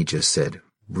about, and he just said,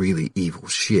 really evil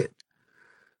shit.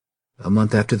 A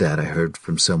month after that, I heard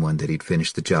from someone that he'd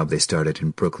finished the job they started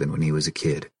in Brooklyn when he was a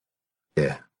kid.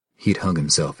 Yeah, he'd hung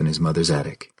himself in his mother's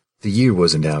attic. The year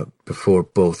wasn't out before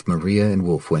both Maria and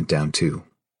Wolf went down too.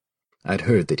 I'd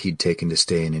heard that he'd taken to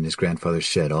staying in his grandfather's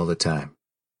shed all the time.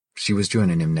 She was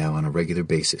joining him now on a regular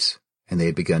basis, and they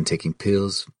had begun taking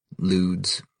pills,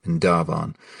 ludes, and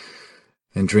Darvon,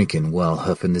 and drinking while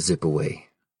huffing the zip away.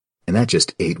 And that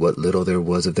just ate what little there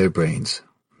was of their brains.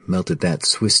 Melted that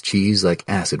Swiss cheese like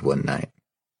acid one night.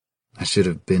 I should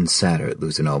have been sadder at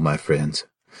losing all my friends.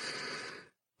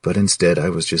 But instead I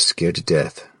was just scared to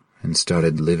death, and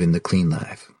started living the clean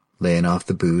life, laying off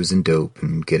the booze and dope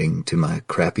and getting to my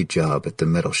crappy job at the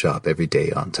metal shop every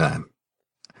day on time.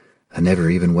 I never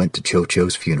even went to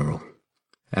Cho-Cho's funeral.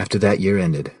 After that year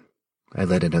ended, I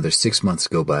let another 6 months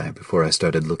go by before I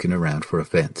started looking around for a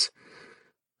fence.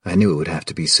 I knew it would have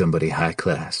to be somebody high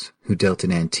class, who dealt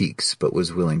in antiques but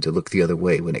was willing to look the other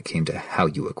way when it came to how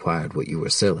you acquired what you were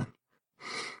selling.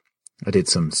 I did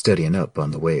some studying up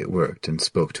on the way it worked and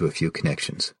spoke to a few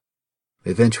connections.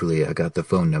 Eventually I got the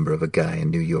phone number of a guy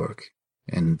in New York,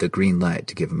 and the green light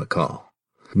to give him a call.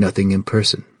 Nothing in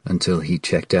person until he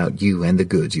checked out you and the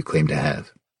goods you claim to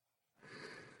have.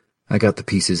 I got the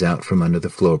pieces out from under the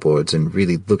floorboards and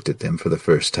really looked at them for the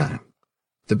first time.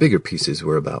 The bigger pieces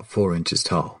were about 4 inches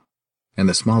tall, and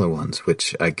the smaller ones,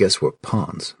 which I guess were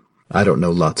pawns, I don't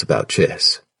know lots about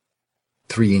chess,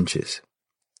 3 inches.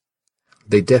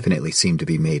 They definitely seemed to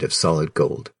be made of solid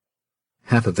gold.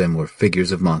 Half of them were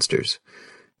figures of monsters,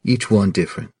 each one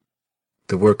different.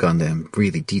 The work on them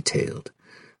really detailed.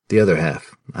 The other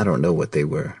half, I don't know what they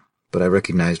were, but I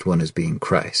recognized one as being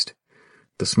Christ.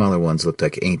 The smaller ones looked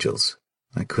like angels.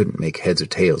 I couldn't make heads or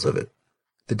tails of it.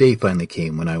 The day finally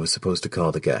came when I was supposed to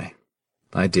call the guy.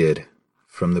 I did,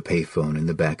 from the payphone in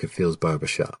the back of Phil's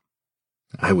barbershop.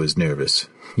 I was nervous,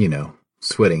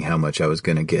 sweating how much I was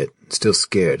going to get, still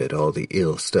scared at all the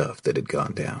ill stuff that had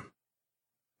gone down.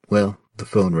 Well, the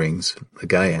phone rings. A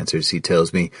guy answers. He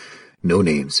tells me, "No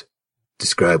names.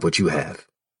 Describe what you have."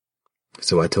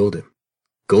 So I told him.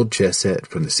 Gold chess set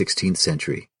from the 16th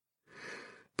century.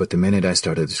 But the minute I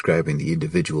started describing the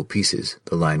individual pieces,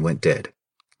 the line went dead.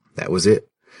 That was it.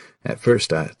 At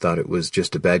first I thought it was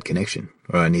just a bad connection,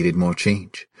 or I needed more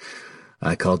change.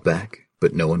 I called back,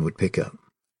 but no one would pick up.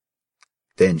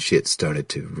 Then shit started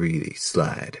to really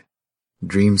slide.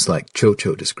 Dreams like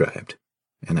Cho-Cho described,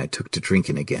 and I took to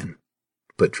drinking again,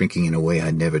 but drinking in a way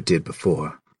I never did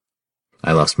before.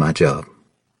 I lost my job,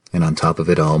 and on top of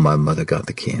it all, my mother got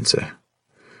the cancer.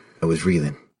 I was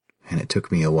reeling, and it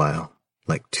took me a while,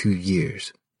 like 2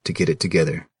 years, to get it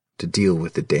together, to deal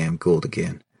with the damn gold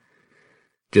again.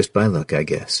 Just by luck, I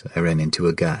guess, I ran into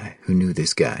a guy who knew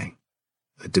this guy,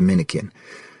 a Dominican,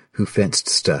 who fenced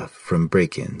stuff from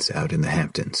break-ins out in the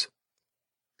Hamptons.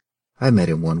 I met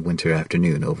him one winter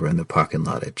afternoon over in the parking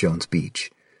lot at Jones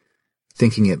Beach.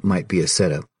 Thinking it might be a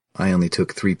setup, I only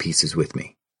took 3 pieces with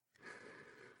me.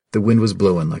 The wind was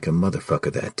blowing like a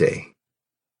motherfucker that day.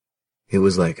 It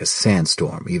was like a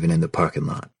sandstorm even in the parking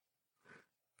lot.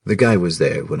 The guy was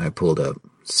there when I pulled up,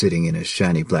 sitting in a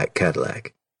shiny black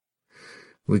Cadillac.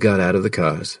 We got out of the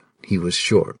cars. He was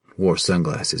short, wore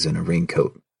sunglasses and a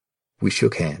raincoat. We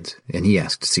shook hands, and he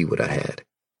asked to see what I had.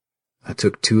 I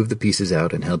took 2 of the pieces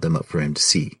out and held them up for him to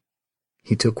see.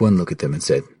 He took one look at them and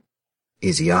said,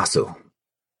 "Izyasu,"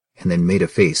 and then made a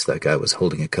face like I was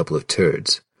holding a couple of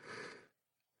turds.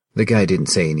 The guy didn't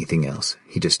say anything else.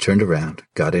 He just turned around,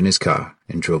 got in his car,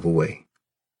 and drove away.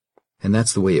 And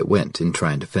that's the way it went in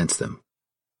trying to fence them.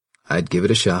 I'd give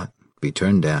it a shot, be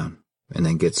turned down, and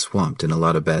then get swamped in a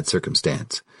lot of bad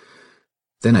circumstance.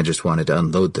 Then I just wanted to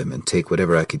unload them and take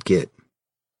whatever I could get.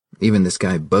 Even this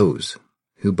guy Bose,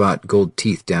 who bought gold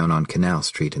teeth down on Canal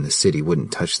Street in the city,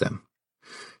 wouldn't touch them.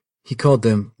 He called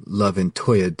them La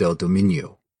Ventoya del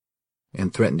Dominio,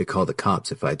 and threatened to call the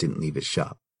cops if I didn't leave his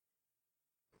shop.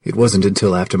 It wasn't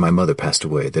until after my mother passed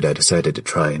away that I decided to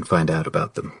try and find out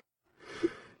about them.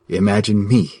 Imagine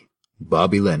me,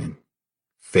 Bobby Lennon,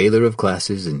 failer of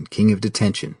classes and king of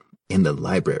detention, in the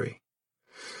library.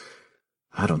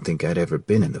 I don't think I'd ever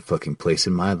been in the fucking place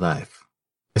in my life.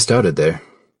 I started there,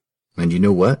 and you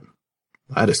know what?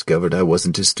 I discovered I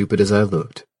wasn't as stupid as I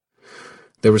looked.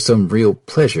 There was some real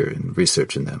pleasure in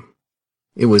researching them.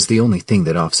 It was the only thing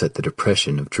that offset the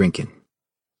depression of drinking.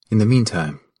 In the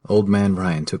meantime, old man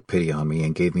Ryan took pity on me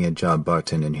and gave me a job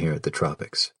bartending here at the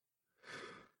Tropics.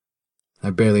 I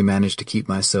barely managed to keep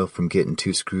myself from getting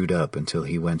too screwed up until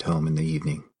he went home in the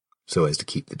evening, so as to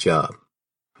keep the job.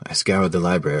 I scoured the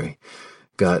library,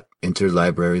 got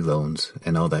interlibrary loans,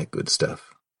 and all that good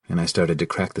stuff, and I started to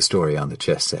crack the story on the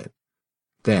chess set.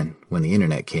 Then, when the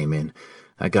internet came in,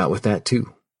 I got with that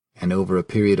too, and over a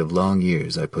period of long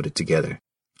years I put it together.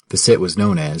 The set was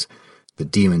known as The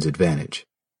Demon's Advantage.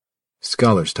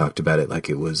 Scholars talked about it like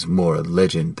it was more a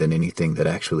legend than anything that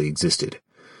actually existed.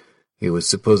 It was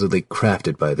supposedly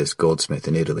crafted by this goldsmith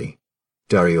in Italy,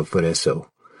 Dario Ferreso,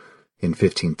 in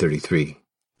 1533,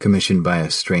 commissioned by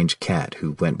a strange cat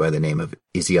who went by the name of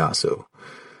Izyasu.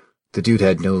 The dude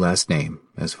had no last name,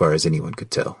 as far as anyone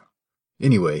could tell.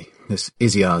 Anyway, this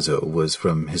Izyasu was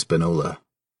from Hispaniola,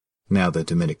 now the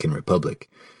Dominican Republic.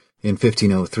 In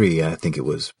 1503, I think it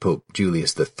was, Pope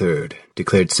Julius III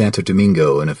declared Santo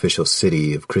Domingo an official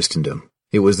city of Christendom.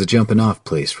 It was the jumping-off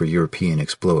place for European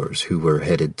explorers who were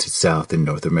headed to South and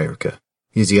North America.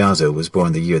 Izyasu was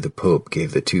born the year the Pope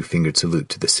gave the two-fingered salute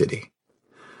to the city.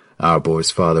 Our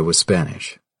boy's father was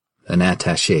Spanish, an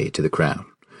attaché to the crown,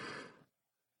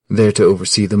 there to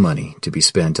oversee the money to be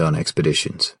spent on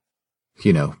expeditions.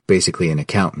 You know, basically an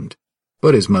accountant.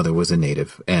 But his mother was a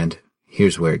native, and,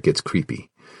 here's where it gets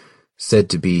creepy, said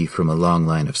to be from a long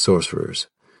line of sorcerers.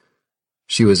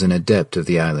 She was an adept of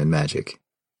the island magic.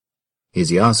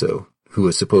 Izyasu, who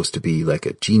was supposed to be like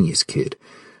a genius kid,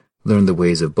 learned the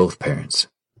ways of both parents.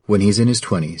 When he's in his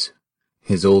 20s,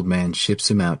 his old man ships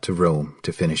him out to Rome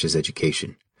to finish his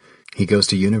education. He goes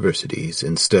to universities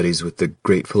and studies with the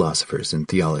great philosophers and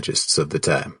theologists of the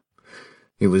time.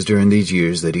 It was during these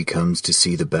years that he comes to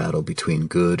see the battle between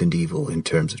good and evil in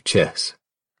terms of chess,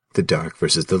 the dark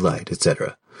versus the light,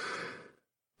 etc.,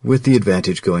 with the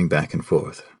advantage going back and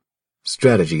forth.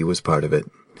 Strategy was part of it,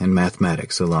 and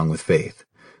mathematics along with faith,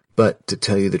 but to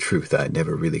tell you the truth, I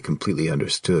never really completely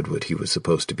understood what he was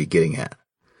supposed to be getting at.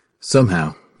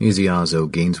 Somehow,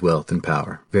 Izyasu gains wealth and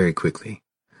power very quickly,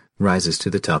 rises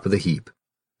to the top of the heap.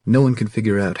 No one can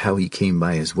figure out how he came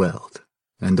by his wealth,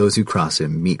 and those who cross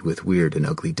him meet with weird and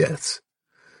ugly deaths.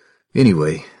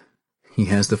 Anyway, he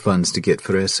has the funds to get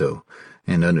Ferreso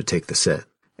and undertake the set.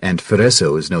 And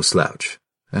Ferreso is no slouch,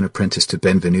 an apprentice to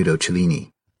Benvenuto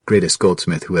Cellini, greatest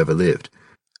goldsmith who ever lived.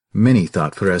 Many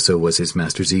thought Ferreso was his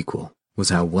master's equal, was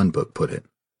how one book put it.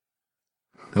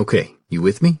 Okay, you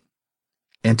with me?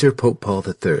 Enter Pope Paul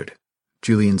III,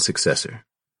 Julian's successor.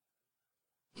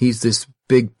 He's this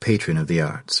big patron of the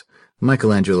arts.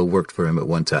 Michelangelo worked for him at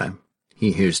one time.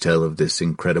 He hears tell of this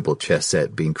incredible chess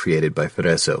set being created by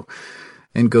Ferreso,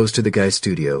 and goes to the guy's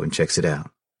studio and checks it out.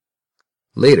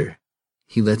 Later,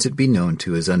 he lets it be known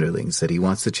to his underlings that he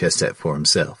wants the chess set for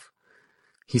himself.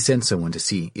 He sends someone to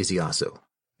see Izyasu,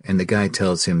 and the guy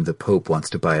tells him the Pope wants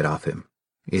to buy it off him.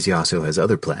 Izyasu has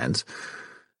other plans.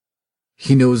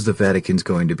 He knows the Vatican's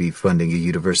going to be funding a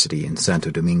university in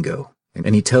Santo Domingo,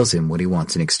 and he tells him what he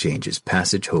wants in exchange is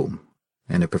passage home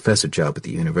and a professor job at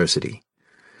the university.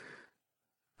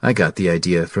 I got the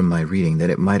idea from my reading that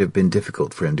it might have been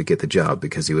difficult for him to get the job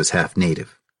because he was half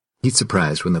native. He's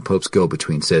surprised when the Pope's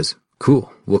go-between says,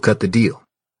 "Cool, we'll cut the deal."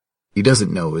 He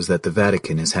doesn't know is that the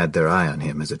Vatican has had their eye on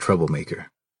him as a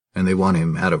troublemaker, and they want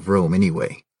him out of Rome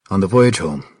anyway. On the voyage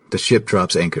home, the ship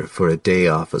drops anchor for a day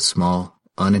off a small,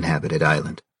 uninhabited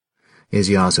island.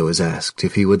 Izyasu is asked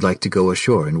if he would like to go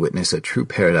ashore and witness a true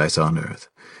paradise on earth.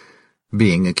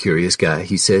 Being a curious guy,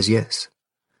 he says yes.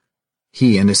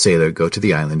 He and a sailor go to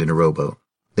the island in a rowboat.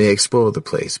 They explore the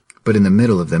place, but in the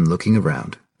middle of them looking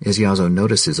around, Izyasu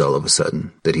notices all of a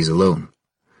sudden that he's alone.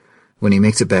 When he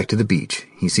makes it back to the beach,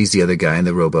 he sees the other guy in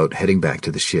the rowboat heading back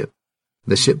to the ship.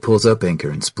 The ship pulls up anchor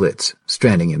and splits,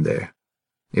 stranding him there.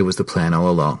 It was the plan all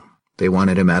along. They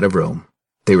wanted him out of Rome.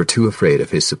 They were too afraid of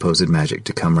his supposed magic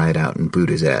to come right out and boot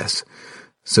his ass.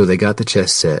 So they got the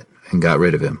chess set and got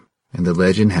rid of him, and the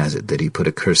legend has it that he put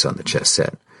a curse on the chess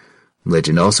set.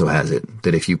 Legend also has it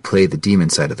that if you play the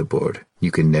demon side of the board, you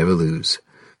can never lose.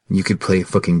 You could play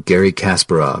fucking Garry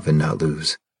Kasparov and not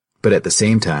lose. But at the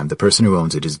same time, the person who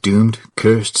owns it is doomed,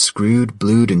 cursed, screwed,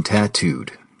 blued, and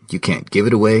tattooed. You can't give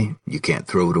it away, you can't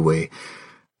throw it away.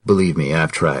 Believe me,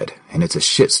 I've tried, and it's a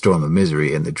shitstorm of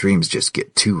misery, and the dreams just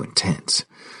get too intense.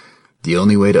 The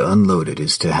only way to unload it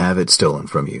is to have it stolen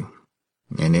from you.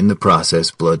 And in the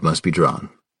process, blood must be drawn.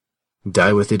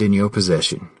 Die with it in your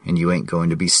possession, and you ain't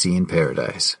going to be seeing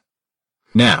paradise.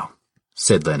 Now,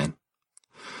 said Lennon,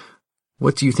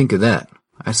 what do you think of that?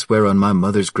 I swear on my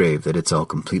mother's grave that it's all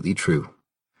completely true.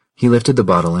 He lifted the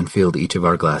bottle and filled each of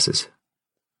our glasses.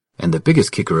 And the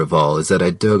biggest kicker of all is that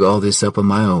I dug all this up on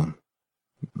my own.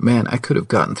 Man, I could have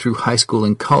gotten through high school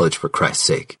and college for Christ's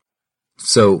sake.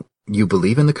 So, you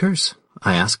believe in the curse?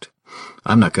 I asked.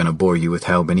 I'm not going to bore you with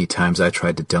how many times I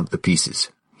tried to dump the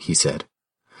pieces, he said.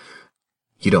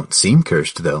 You don't seem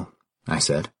cursed, though, I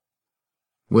said.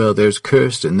 Well, there's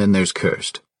cursed and then there's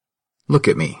cursed. Look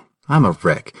at me. I'm a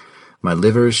wreck. My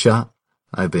liver is shot.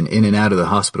 I've been in and out of the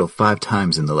hospital 5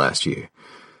 times in the last year.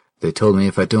 They told me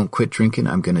if I don't quit drinking,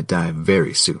 I'm going to die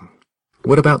very soon.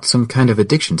 What about some kind of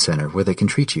addiction center where they can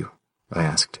treat you? I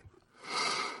asked.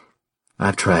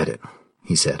 I've tried it,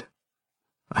 he said.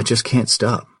 I just can't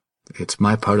stop. It's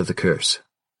my part of the curse.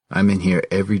 I'm in here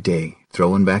every day,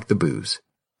 throwing back the booze.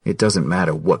 It doesn't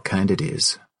matter what kind it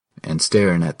is, and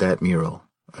staring at that mural,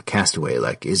 a castaway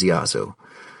like Izzy-Azzo.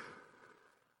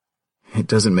 It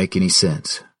doesn't make any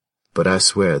sense, but I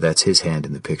swear that's his hand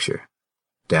in the picture.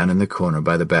 Down in the corner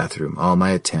by the bathroom, all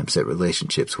my attempts at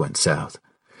relationships went south.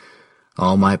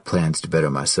 All my plans to better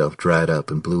myself dried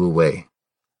up and blew away.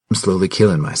 I'm slowly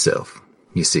killing myself,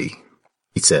 you see,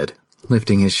 he said,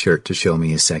 lifting his shirt to show me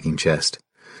his sagging chest.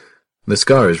 The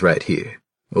scar is right here,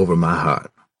 over my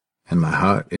heart. And my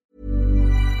heart is...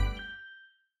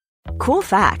 Cool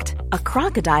fact, a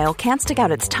crocodile can't stick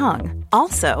out its tongue.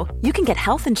 Also, you can get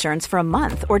health insurance for a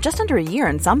month or just under a year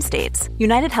in some states.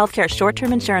 United Healthcare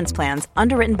short-term insurance plans,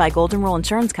 underwritten by Golden Rule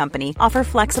Insurance Company, offer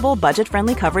flexible,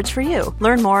 budget-friendly coverage for you.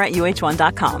 Learn more at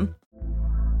uh1.com.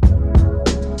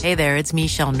 Hey there, it's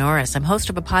Michelle Norris. I'm host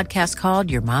of a podcast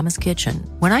called Your Mama's Kitchen.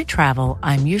 When I travel,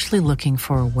 I'm usually looking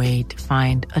for a way to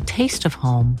find a taste of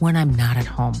home when I'm not at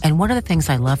home. And one of the things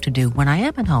I love to do when I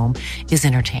am at home is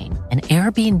entertain. And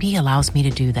Airbnb allows me to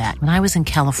do that. When I was in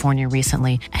California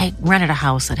recently, I rented a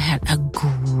house that had a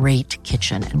great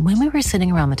kitchen. And when we were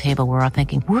sitting around the table, we were all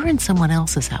thinking, we're in someone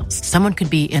else's house. Someone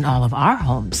could be in all of our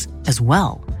homes as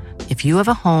well. If you have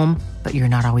a home, but you're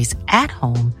not always at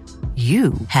home,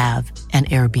 you have an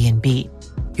Airbnb.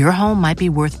 Your home might be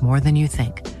worth more than you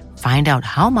think. Find out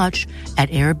how much at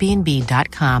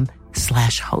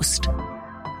airbnb.com/host.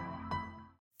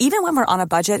 Even when we're on a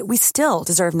budget, we still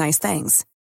deserve nice things.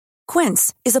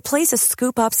 Quince is a place to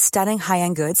scoop up stunning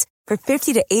high-end goods for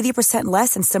 50 to 80%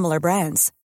 less than similar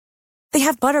brands. They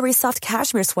have buttery soft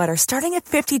cashmere sweaters starting at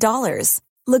 $50,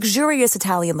 luxurious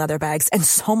Italian leather bags, and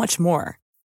so much more.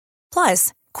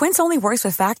 Plus, Quince only works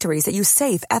with factories that use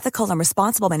safe, ethical, and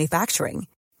responsible manufacturing.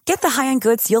 Get the high-end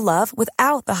goods you'll love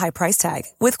without the high price tag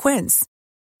with Quince.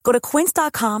 Go to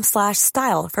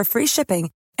quince.com/style for free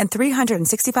shipping and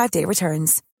 365-day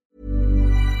returns.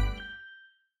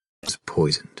 It's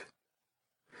poisoned.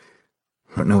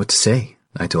 I don't know what to say,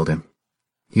 I told him.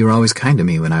 You were always kind to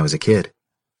me when I was a kid.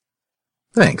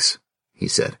 Thanks, he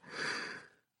said.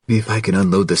 If I can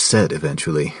unload the set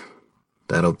eventually,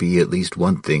 that'll be at least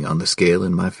one thing on the scale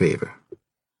in my favor.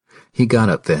 He got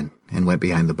up then and went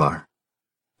behind the bar.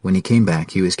 When he came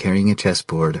back, he was carrying a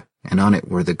chessboard, and on it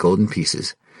were the golden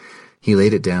pieces. He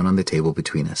laid it down on the table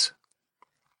between us.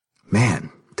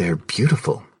 Man, they're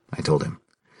beautiful, I told him.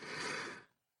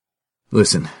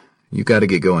 Listen, you gotta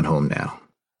get going home now,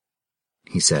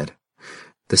 he said,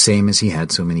 the same as he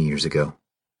had so many years ago.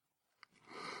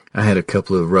 I had a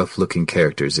couple of rough-looking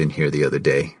characters in here the other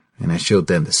day, and I showed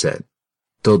them the set.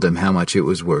 Told them how much it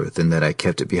was worth and that I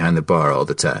kept it behind the bar all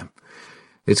the time.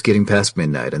 It's getting past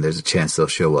midnight and there's a chance they'll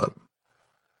show up.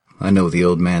 I know the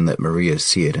old man let Maria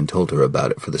see it and told her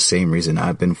about it for the same reason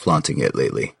I've been flaunting it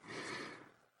lately.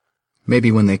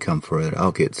 Maybe when they come for it,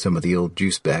 I'll get some of the old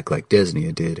juice back like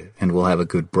Desnia did, and we'll have a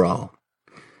good brawl.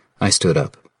 I stood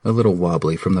up, a little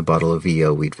wobbly from the bottle of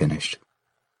VO we'd finished.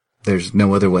 There's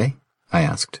no other way? I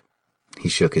asked. He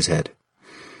shook his head.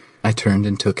 I turned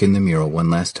and took in the mural one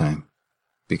last time.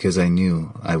 because I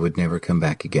knew I would never come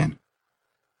back again.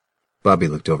 Bobby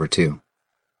looked over too.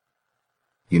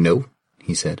 "You know,"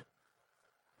 he said,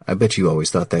 "I bet you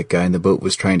always thought that guy in the boat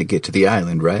was trying to get to the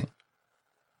island, right?"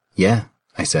 "Yeah,"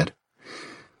 I said.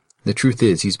 "The truth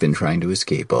is he's been trying to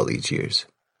escape all these years.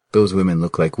 Those women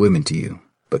look like women to you,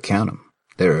 but count 'em.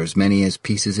 There are as many as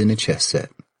pieces in a chess set."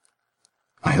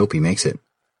 "I hope he makes it,"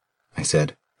 I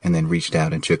said, and then reached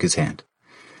out and shook his hand.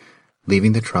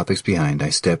 Leaving the tropics behind, I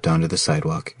stepped onto the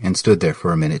sidewalk and stood there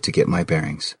for a minute to get my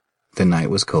bearings. The night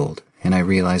was cold, and I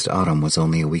realized autumn was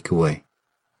only a week away.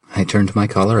 I turned my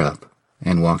collar up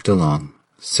and walked along,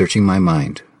 searching my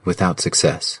mind, without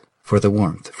success, for the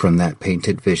warmth from that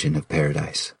painted vision of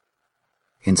paradise.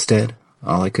 Instead,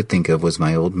 all I could think of was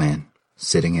my old man,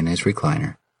 sitting in his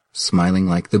recliner, smiling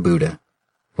like the Buddha,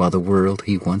 while the world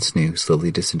he once knew slowly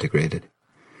disintegrated.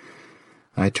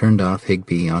 I turned off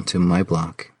Higbee onto my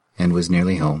block and was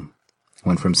nearly home,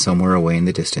 when from somewhere away in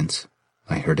the distance,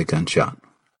 I heard a gunshot.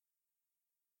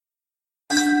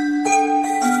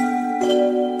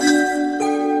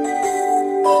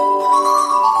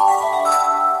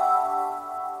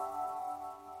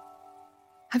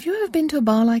 Have you ever been to a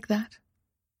bar like that?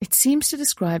 It seems to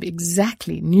describe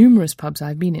exactly numerous pubs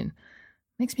I've been in.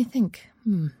 Makes me think,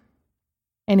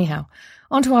 Anyhow,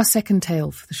 on to our second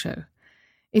tale for the show.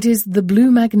 It is The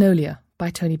Blue Magnolia by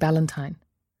Tony Ballantyne.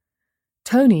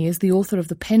 Tony is the author of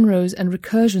the Penrose and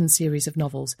Recursion series of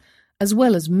novels, as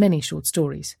well as many short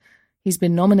stories. He's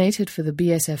been nominated for the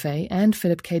BSFA and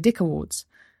Philip K. Dick Awards.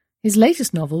 His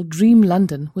latest novel, Dream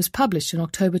London, was published in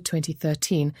October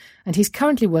 2013, and he's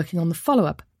currently working on the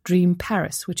follow-up, Dream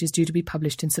Paris, which is due to be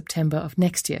published in September of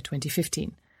next year,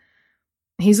 2015.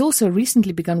 He's also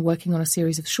recently begun working on a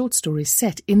series of short stories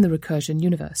set in the Recursion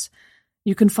universe.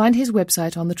 You can find his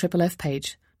website on the Triple F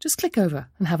page. Just click over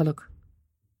and have a look.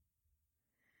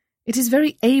 It is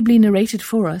very ably narrated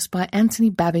for us by Anthony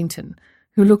Babington,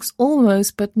 who looks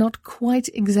almost but not quite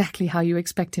exactly how you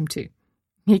expect him to.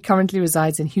 He currently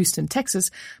resides in Houston,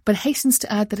 Texas, but hastens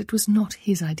to add that it was not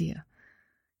his idea.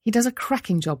 He does a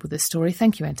cracking job with this story.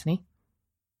 Thank you, Anthony.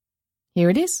 Here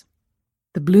it is,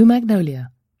 The Blue Magnolia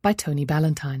by Tony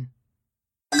Ballantyne.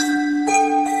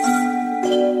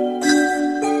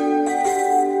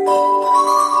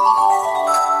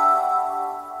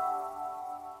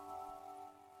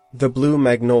 The Blue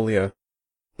Magnolia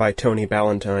by Tony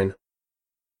Ballantyne.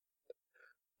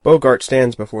 Bogart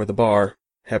stands before the bar.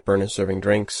 Hepburn is serving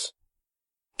drinks.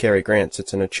 Cary Grant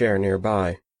sits in a chair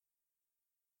nearby.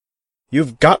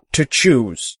 "You've got to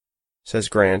choose," says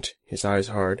Grant, his eyes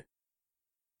hard.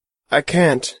 "I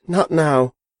can't, not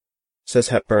now," says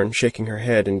Hepburn, shaking her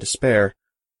head in despair.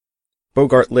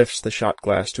 Bogart lifts the shot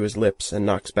glass to his lips and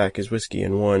knocks back his whiskey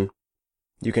in one.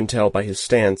 You can tell by his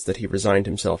stance that he resigned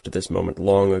himself to this moment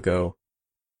long ago.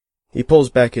 He pulls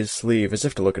back his sleeve as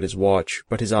if to look at his watch,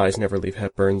 but his eyes never leave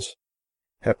Hepburn's.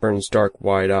 Hepburn's dark,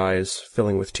 wide eyes,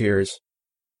 filling with tears.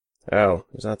 "Al,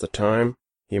 is that the time?"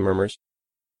 he murmurs.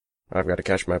 "I've got to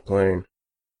catch my plane."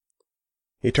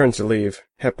 He turns to leave.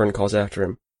 Hepburn calls after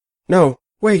him. "No,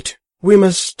 wait, we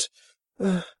must...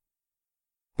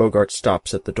 Bogart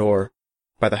stops at the door,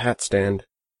 by the hat stand.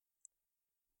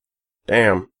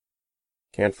 "Damn,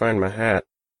 can't find my hat."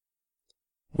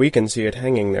 We can see it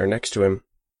hanging there next to him.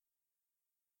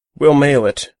 "We'll mail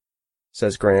it,"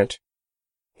 says Grant.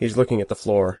 He's looking at the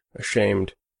floor,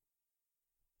 ashamed.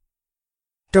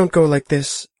 "Don't go like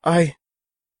this. I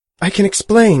can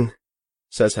explain,"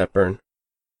 says Hepburn.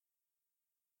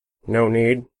 "No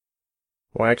need.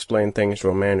 Why explain things to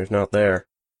a man who's not there?"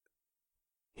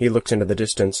 He looks into the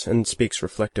distance and speaks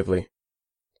reflectively.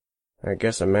 "I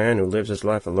guess a man who lives his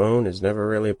life alone is never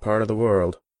really a part of the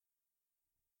world."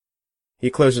 He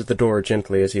closes the door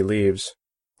gently as he leaves,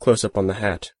 close up on the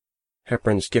hat,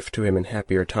 Hepburn's gift to him in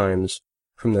happier times,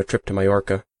 from their trip to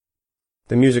Majorca.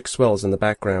 The music swells in the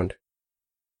background.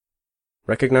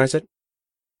 Recognize it?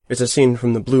 It's a scene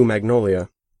from The Blue Magnolia.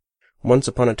 Once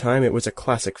upon a time it was a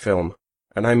classic film,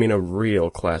 and I mean a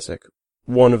real classic,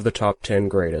 one of the top 10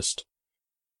 greatest.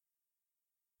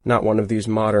 Not one of these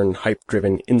modern,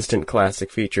 hype-driven, instant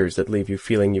classic features that leave you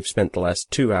feeling you've spent the last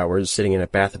 2 hours sitting in a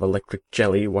bath of electric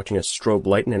jelly watching a strobe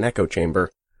light in an echo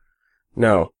chamber.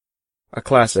 No, a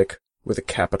classic with a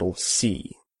capital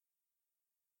C.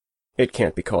 It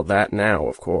can't be called that now,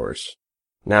 of course.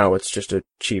 Now it's just a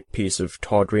cheap piece of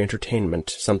tawdry entertainment,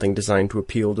 something designed to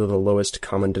appeal to the lowest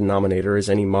common denominator as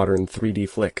any modern 3D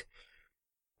flick.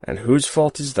 And whose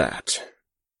fault is that?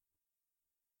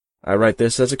 I write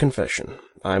this as a confession.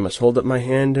 I must hold up my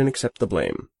hand and accept the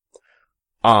blame.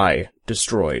 I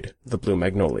destroyed The Blue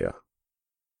Magnolia.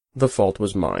 The fault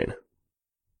was mine.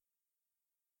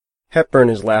 Hepburn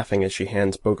is laughing as she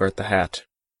hands Bogart the hat.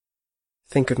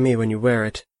 "Think of me when you wear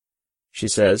it," she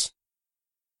says.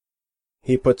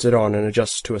 He puts it on and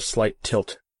adjusts to a slight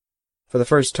tilt. For the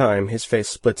first time, his face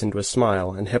splits into a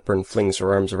smile, and Hepburn flings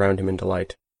her arms around him in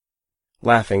delight.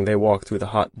 Laughing, they walk through the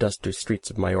hot, dusty streets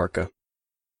of Majorca.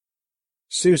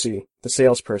 Susie, the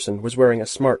salesperson, was wearing a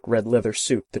smart red leather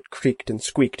suit that creaked and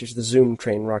squeaked as the Zoom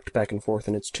train rocked back and forth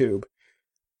in its tube.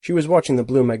 She was watching the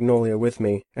Blue Magnolia with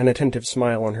me, an attentive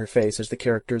smile on her face as the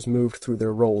characters moved through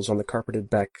their roles on the carpeted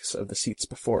backs of the seats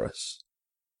before us.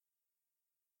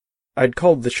 I'd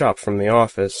called the shop from the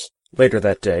office later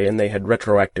that day, and they had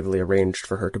retroactively arranged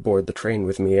for her to board the train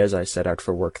with me as I set out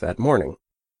for work that morning.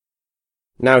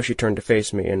 Now she turned to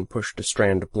face me and pushed a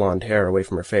strand of blonde hair away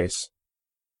from her face.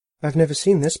 "I've never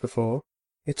seen this before.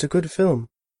 It's a good film."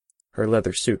 Her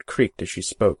leather suit creaked as she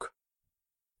spoke.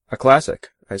 "A classic,"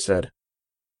 I said.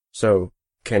 "So,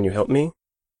 can you help me?"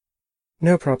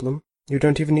 "No problem. You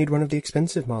don't even need one of the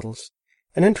expensive models.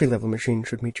 An entry-level machine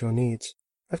should meet your needs.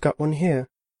 I've got one here."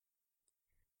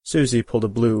 Susie pulled a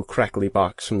blue, crackly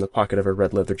box from the pocket of her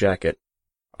red leather jacket.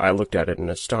 I looked at it in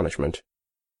astonishment.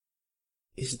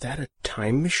 "Is that a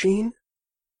time machine?"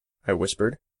 I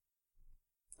whispered.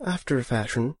 "After a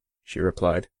fashion," she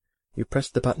replied. "You press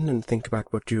the button and think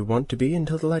about what you want to be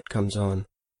until the light comes on."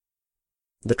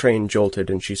 The train jolted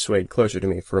and she swayed closer to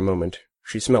me for a moment.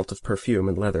 She smelt of perfume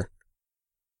and leather.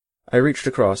 I reached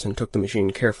across and took the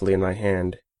machine carefully in my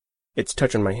hand. Its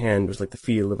touch on my hand was like the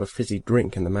feel of a fizzy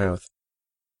drink in the mouth.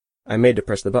 I made to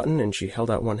press the button, and she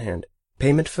held out one hand.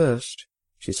 "Payment first,"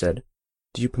 she said.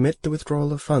 "Do you permit the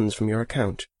withdrawal of funds from your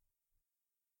account?"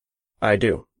 "I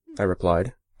do," I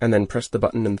replied, and then pressed the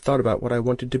button and thought about what I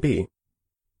wanted to be.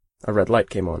 A red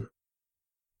light came on.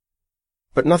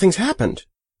 "But nothing's happened,"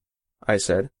 I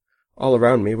said. All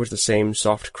around me was the same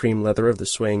soft cream leather of the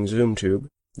swaying Zoom tube,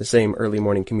 the same early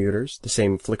morning commuters, the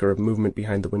same flicker of movement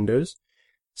behind the windows.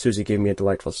 Susie gave me a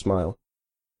delightful smile.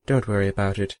 "Don't worry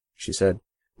about it," she said.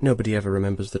 "Nobody ever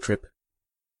remembers the trip."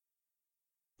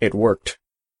 It worked.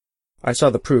 I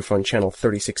saw the proof on channel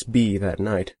 36B that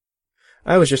night.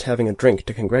 I was just having a drink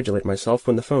to congratulate myself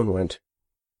when the phone went.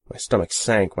 My stomach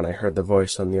sank when I heard the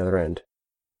voice on the other end.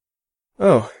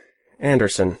 "Oh,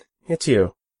 Anderson, it's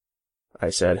you," I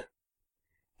said.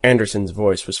 Anderson's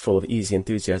voice was full of easy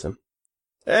enthusiasm.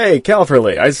 "Hey,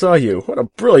 Calverley, I saw you. What a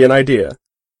brilliant idea."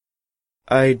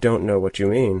 "I don't know what you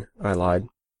mean," I lied.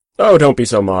 "Oh, don't be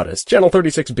so modest. Channel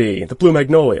 36B, the Blue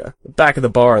Magnolia, the back of the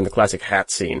bar in the classic hat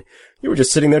scene. You were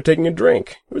just sitting there taking a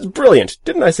drink. It was brilliant.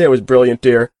 Didn't I say it was brilliant,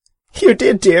 dear?" "You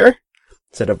did, dear,"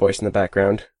 said a voice in the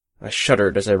background. I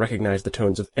shuddered as I recognized the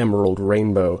tones of Emerald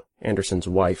Rainbow, Anderson's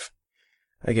wife.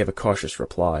 I gave a cautious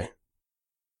reply.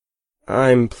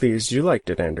 "I'm pleased you liked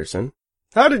it, Anderson."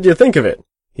 "How did you think of it?"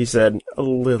 he said, a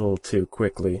little too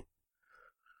quickly.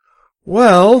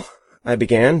 "Well," I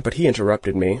began, but he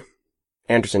interrupted me.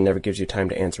 Anderson never gives you time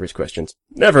to answer his questions.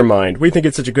 "Never mind. We think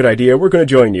it's such a good idea. We're going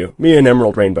to join you. Me and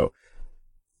Emerald Rainbow."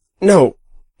 "No,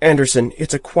 Anderson,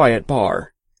 it's a quiet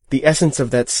bar. The essence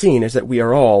of that scene is that we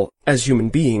are all, as human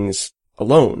beings,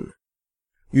 alone.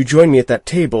 You join me at that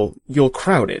table, you'll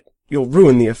crowd it. You'll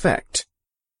ruin the effect."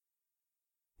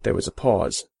 There was a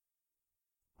pause.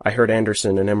 I heard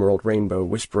Anderson and Emerald Rainbow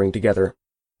whispering together.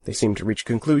 They seemed to reach a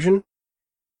conclusion.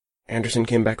 Anderson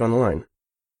came back on the line.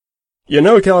 "You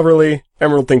know, Calverley,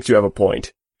 Emerald thinks you have a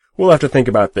point. We'll have to think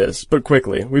about this, but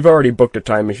quickly. We've already booked a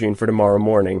time machine for tomorrow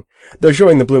morning. They're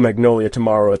showing the Blue Magnolia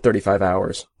tomorrow at 35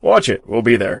 hours. Watch it. We'll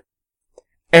be there."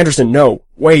 "Anderson, no!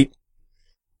 Wait!"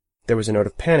 There was a note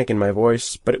of panic in my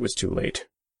voice, but it was too late.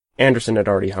 Anderson had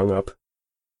already hung up.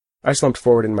 I slumped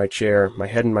forward in my chair, my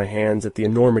head in my hands at the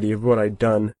enormity of what I'd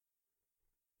done.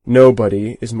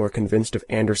 Nobody is more convinced of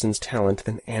Anderson's talent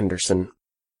than Anderson.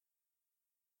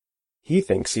 He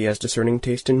thinks he has discerning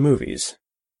taste in movies.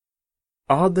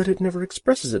 Odd that it never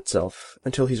expresses itself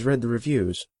until he's read the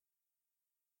reviews.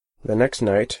 The next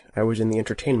night, I was in the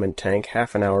entertainment tank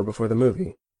half an hour before the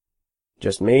movie.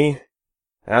 Just me,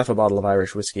 half a bottle of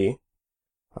Irish whiskey,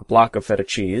 a block of feta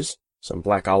cheese, some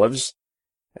black olives,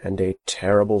 and a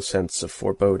terrible sense of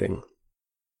foreboding.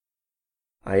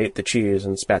 I ate the cheese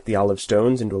and spat the olive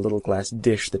stones into a little glass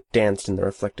dish that danced in the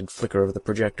reflected flicker of the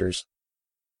projectors.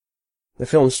 The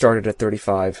film started at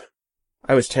 35.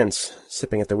 I was tense,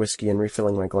 sipping at the whiskey and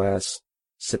refilling my glass,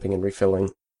 sipping and refilling.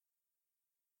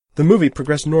 The movie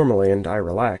progressed normally, and I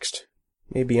relaxed.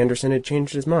 Maybe Anderson had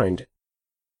changed his mind.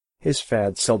 His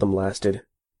fads seldom lasted.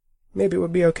 Maybe it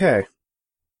would be okay.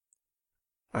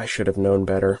 I should have known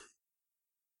better.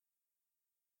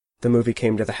 The movie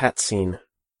came to the hat scene.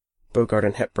 Bogart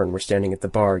and Hepburn were standing at the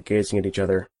bar, gazing at each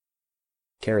other.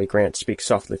 Cary Grant speaks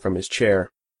softly from his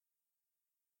chair.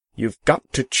 You've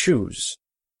got to choose.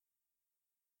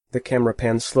 The camera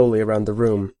pans slowly around the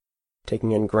room,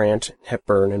 taking in Grant,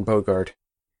 Hepburn, and Bogart.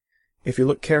 If you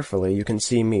look carefully, you can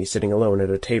see me sitting alone at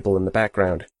a table in the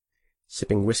background,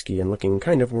 sipping whiskey and looking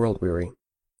kind of world-weary.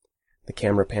 The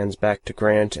camera pans back to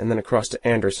Grant and then across to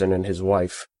Anderson and his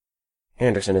wife.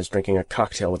 Anderson is drinking a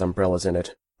cocktail with umbrellas in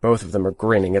it. Both of them are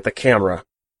grinning at the camera.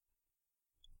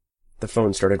 The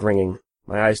phone started ringing.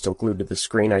 My eyes still glued to the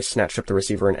screen, I snatched up the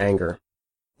receiver in anger.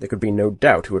 There could be no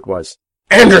doubt who it was.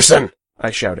 "Anderson!"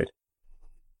 I shouted.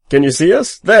 "Can you see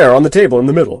us? There, on the table in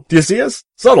the middle. Do you see us?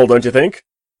 Subtle, don't you think?"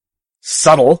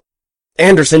 "Subtle?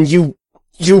 Anderson, you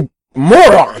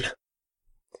moron!"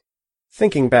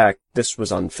 Thinking back, this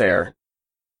was unfair.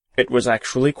 It was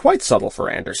actually quite subtle for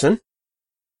Anderson.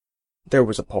 There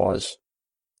was a pause.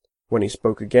 When he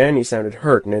spoke again, he sounded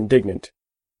hurt and indignant.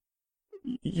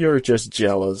 "You're just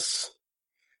jealous.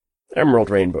 Emerald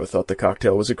Rainbow thought the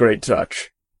cocktail was a great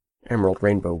touch." Emerald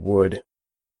Rainbow would.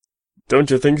 "Don't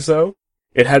you think so?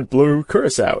 It had blue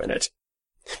curacao in it."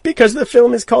 "Because the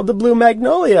film is called The Blue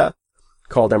Magnolia,"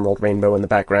 called Emerald Rainbow in the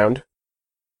background.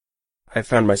 I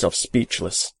found myself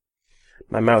speechless.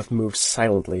 My mouth moved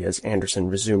silently as Anderson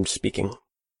resumed speaking.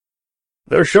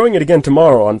 "They're showing it again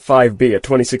tomorrow on 5B at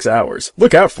 26 hours.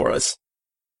 Look out for us."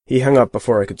 He hung up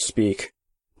before I could speak.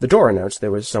 The door announced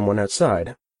there was someone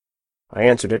outside. I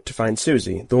answered it to find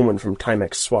Susie, the woman from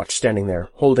Timex Swatch, standing there,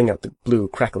 holding out the blue,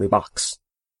 crackly box.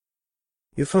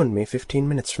 "You phoned me 15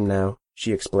 minutes from now,"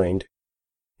 she explained.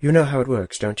 "You know how it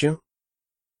works, don't you?"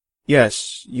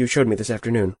 "Yes, you showed me this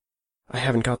afternoon." "I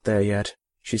haven't got there yet,"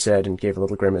 she said, and gave a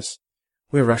little grimace.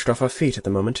 "We're rushed off our feet at the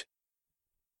moment."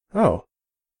 "Oh,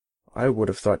 I would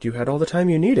have thought you had all the time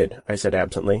you needed," I said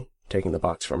absently, taking the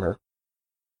box from her.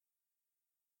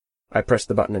 I pressed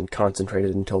the button and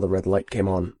concentrated until the red light came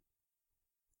on.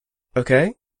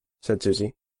 "Okay," said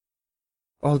Susie.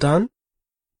 "All done?"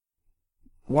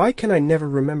 "Why can I never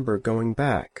remember going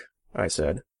back?" I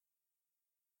said.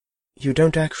 "You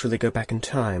don't actually go back in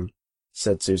time,"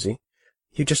 said Susie.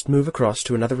 "You just move across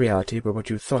to another reality where what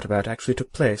you thought about actually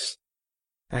took place.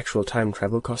 Actual time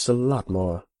travel costs a lot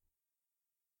more."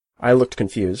 I looked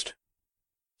confused.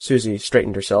 Susie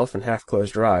straightened herself and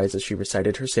half-closed her eyes as she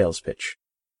recited her sales pitch.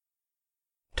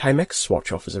 "Timex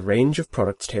Swatch offers a range of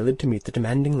products tailored to meet the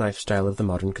demanding lifestyle of the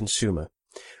modern consumer.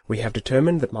 We have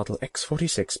determined that Model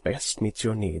X46 best meets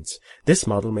your needs. This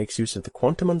model makes use of the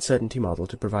quantum uncertainty model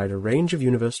to provide a range of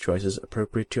universe choices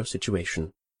appropriate to your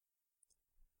situation."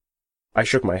 I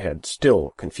shook my head,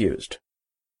 still confused.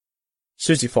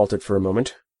 Susie faltered for a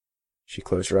moment. She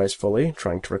closed her eyes fully,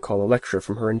 trying to recall a lecture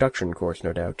from her induction course,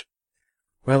 no doubt.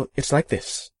 "Well, it's like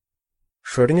this.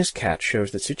 Schrödinger's cat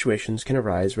shows that situations can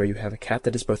arise where you have a cat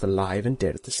that is both alive and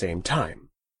dead at the same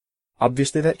time.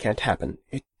 Obviously that can't happen.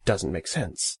 It doesn't make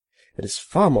sense. It is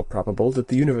far more probable that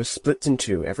the universe splits in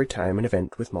two every time an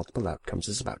event with multiple outcomes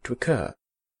is about to occur."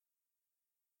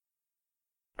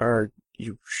 "Are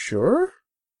you sure?"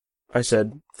 I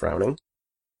said, frowning.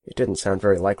 It didn't sound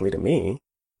very likely to me.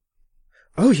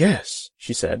 "Oh, yes,"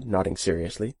 she said, nodding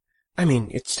seriously. "I mean,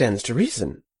 it stands to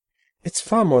reason. It's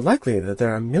far more likely that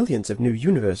there are millions of new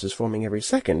universes forming every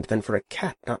second than for a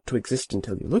cat not to exist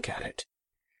until you look at it.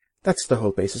 That's the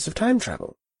whole basis of time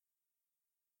travel."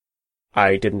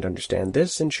 I didn't understand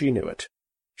this, and she knew it.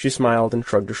 She smiled and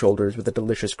shrugged her shoulders with a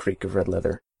delicious creak of red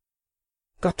leather.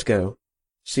 "Got to go.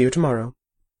 See you tomorrow."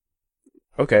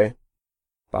 "Okay.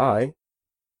 Bye,"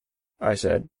 I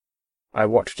said. I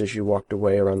watched as she walked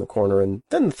away around the corner, and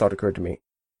then the thought occurred to me.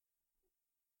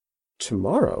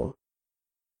 Tomorrow?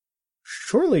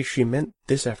 Surely she meant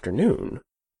this afternoon.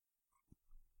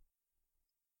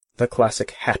 The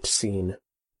classic hat scene.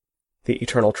 The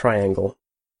eternal triangle.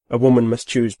 A woman must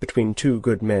choose between two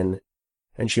good men,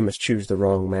 and she must choose the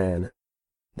wrong man.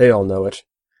 They all know it.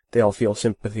 They all feel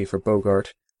sympathy for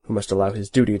Bogart, who must allow his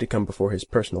duty to come before his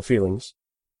personal feelings.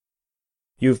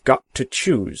 You've got to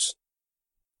choose.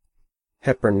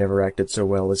 Hepburn never acted so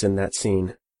well as in that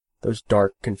scene. Those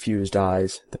dark, confused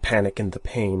eyes, the panic and the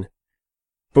pain.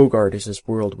 Bogart is as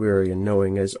world-weary and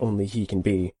knowing as only he can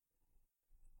be.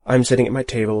 I'm sitting at my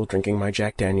table, drinking my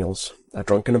Jack Daniels, a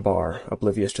drunk in a bar,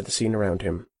 oblivious to the scene around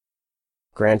him.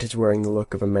 Grant is wearing the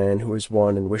look of a man who has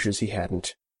won and wishes he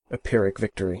hadn't, a Pyrrhic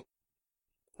victory.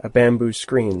 A bamboo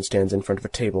screen stands in front of a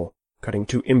table, cutting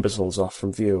two imbeciles off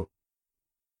from view.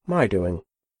 My doing.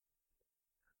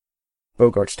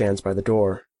 Bogart stands by the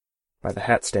door, by the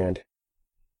hat stand.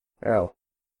 Hell,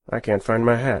 I can't find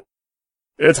my hat.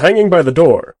 It's hanging by the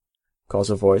door, calls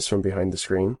a voice from behind the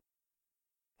screen.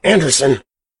 Anderson!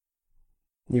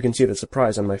 You can see the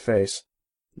surprise on my face.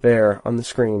 There, on the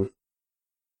screen.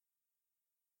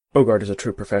 Bogart is a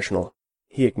true professional.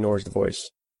 He ignores the voice.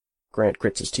 Grant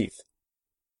grits his teeth.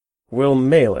 We'll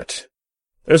mail it.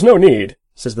 There's no need,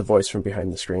 says the voice from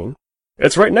behind the screen.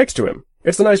 It's right next to him.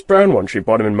 It's the nice brown one she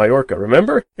bought him in Majorca,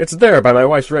 remember? It's there by my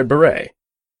wife's red beret.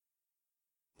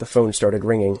 The phone started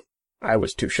ringing. I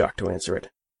was too shocked to answer it.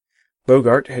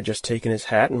 Bogart had just taken his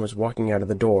hat and was walking out of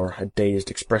the door, a dazed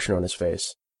expression on his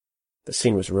face. The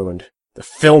scene was ruined. The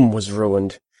film was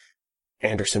ruined.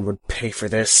 Anderson would pay for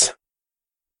this.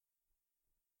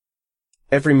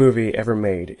 Every movie ever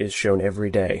made is shown every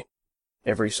day.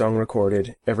 Every song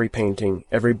recorded, every painting,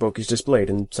 every book is displayed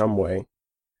in some way.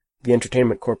 The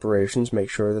entertainment corporations make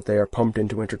sure that they are pumped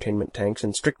into entertainment tanks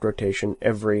in strict rotation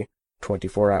every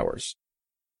 24 hours.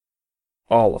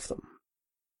 All of them.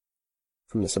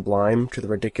 From the sublime to the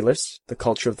ridiculous, the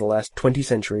culture of the last 20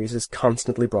 centuries is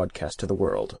constantly broadcast to the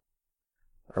world.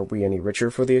 Are we any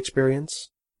richer for the experience?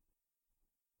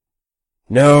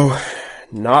 No,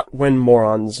 not when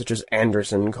morons such as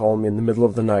Anderson call me in the middle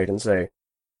of the night and say,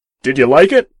 "Did you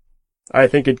like it? I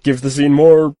think it gives the scene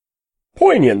more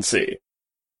poignancy."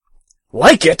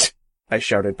 "Like it?" I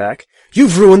shouted back.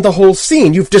 "You've ruined the whole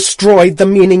scene. You've destroyed the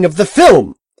meaning of the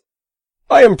film."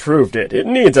 "I improved it. It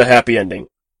needs a happy ending."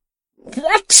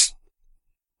 "What?"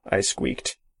 I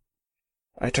squeaked.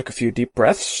 I took a few deep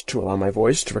breaths to allow my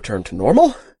voice to return to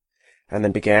normal, and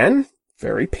then began,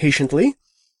 very patiently,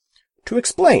 to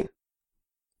explain.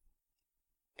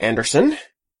 "Anderson,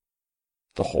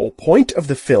 the whole point of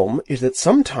the film is that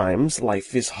sometimes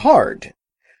life is hard.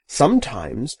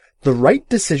 Sometimes the right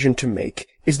decision to make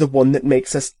is the one that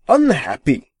makes us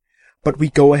unhappy, but we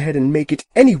go ahead and make it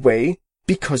anyway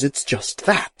because it's just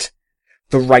that.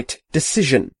 The right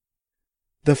decision.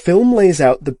 The film lays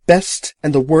out the best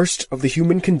and the worst of the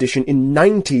human condition in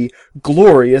 90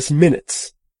 glorious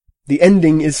minutes. The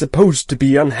ending is supposed to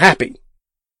be unhappy."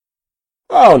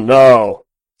 "Oh, no,"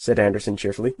 said Anderson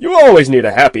cheerfully. "You always need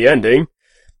a happy ending."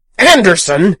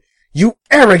 "Anderson, you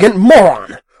arrogant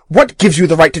moron! What gives you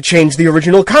the right to change the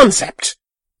original concept?"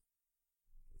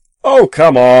 "Oh,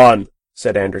 come on,"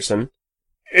 said Anderson.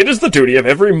 "It is the duty of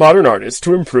every modern artist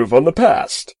to improve on the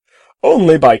past.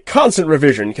 Only by constant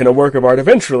revision can a work of art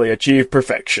eventually achieve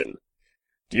perfection.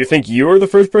 Do you think you're the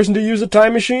first person to use a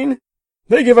time machine?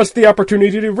 They give us the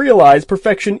opportunity to realize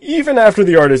perfection even after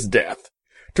the artist's death,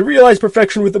 to realize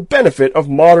perfection with the benefit of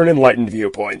modern enlightened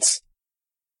viewpoints."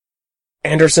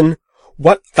 "Anderson,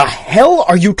 what the hell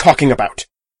are you talking about?"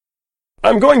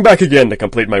 "I'm going back again to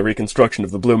complete my reconstruction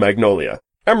of the Blue Magnolia.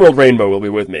 Emerald Rainbow will be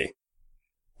with me."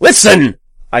 "Listen!"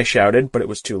 I shouted, but it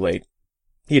was too late.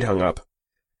 He'd hung up.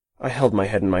 I held my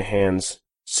head in my hands.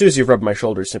 Susie rubbed my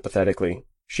shoulders sympathetically.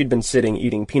 She'd been sitting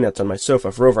eating peanuts on my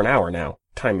sofa for over an hour now,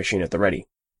 time machine at the ready.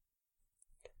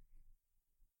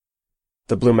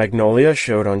 The Blue Magnolia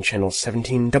showed on channel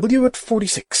 17W at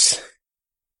 46.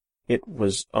 It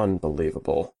was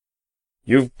unbelievable.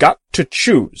 "You've got to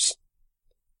choose."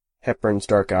 Hepburn's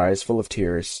dark eyes full of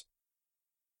tears.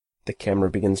 The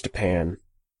camera begins to pan.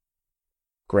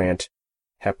 Grant,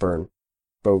 Hepburn,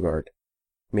 Bogart,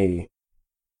 me.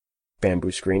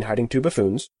 Bamboo screen hiding two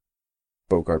buffoons.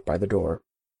 Bogart by the door.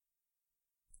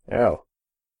 "Oh,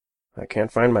 I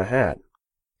can't find my hat."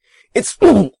 "It's..."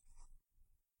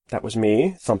 That was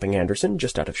me, thumping Anderson,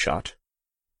 just out of shot.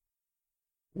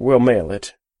 "We'll mail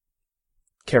it."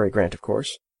 Cary Grant, of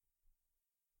course.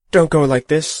 "Don't go like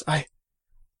this.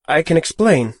 I can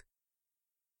explain."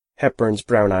 Hepburn's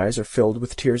brown eyes are filled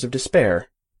with tears of despair.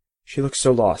 She looks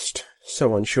so lost,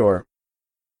 so unsure.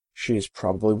 She's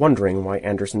probably wondering why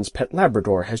Anderson's pet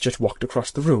Labrador has just walked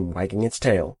across the room, wagging its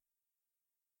tail.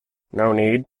 "No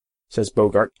need," says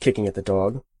Bogart, kicking at the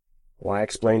dog. "Why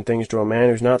explain things to a man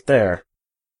who's not there?"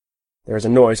 There is a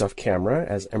noise off camera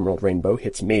as Emerald Rainbow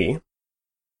hits me.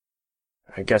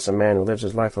 "I guess a man who lives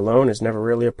his life alone is never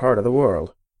really a part of the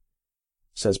world,"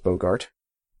 says Bogart.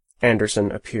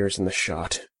 Anderson appears in the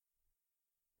shot.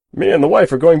 "Me and the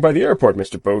wife are going by the airport,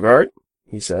 Mr. Bogart,"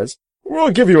 he says.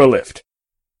 "We'll give you a lift."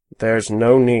 "There's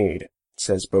no need,"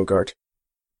 says Bogart.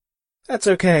 "That's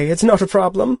okay, it's not a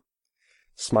problem,"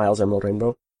 smiles Emerald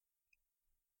Rainbow.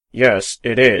 "Yes,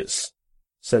 it is,"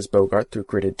 says Bogart through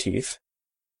gritted teeth.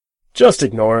 "Just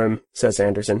ignore him," says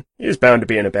Anderson. "He's bound to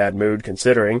be in a bad mood,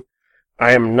 considering."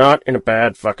 "I am not in a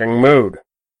bad fucking mood,"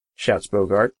 shouts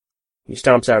Bogart. He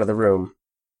stomps out of the room.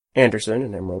 Anderson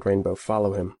and Emerald Rainbow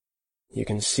follow him. You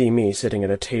can see me sitting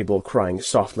at a table crying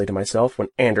softly to myself when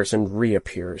Anderson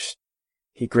reappears.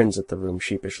 He grins at the room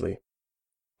sheepishly.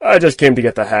 "I just came to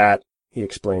get the hat," he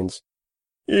explains.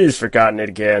 "He's forgotten it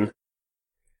again."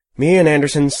 Me and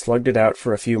Anderson slugged it out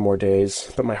for a few more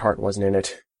days, but my heart wasn't in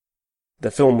it.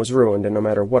 The film was ruined, and no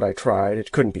matter what I tried,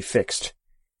 it couldn't be fixed.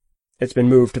 It's been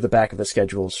moved to the back of the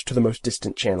schedules, to the most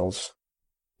distant channels.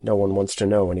 No one wants to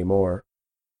know any more.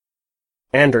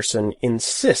 Anderson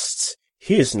insists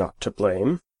he is not to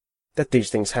blame, that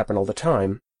these things happen all the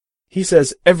time. He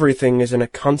says everything is in a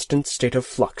constant state of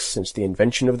flux since the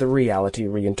invention of the reality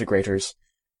reintegrators.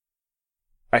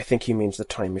 I think he means the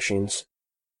time machines.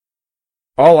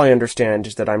 All I understand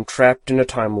is that I'm trapped in a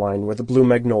timeline where the Blue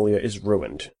Magnolia is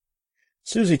ruined.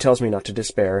 Susie tells me not to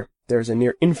despair. There is a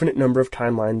near infinite number of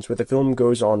timelines where the film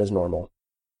goes on as normal.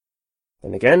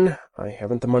 Then again, I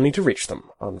haven't the money to reach them,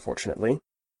 unfortunately.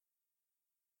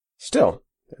 Still,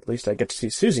 at least I get to see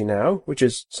Susie now, which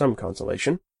is some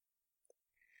consolation.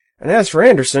 And as for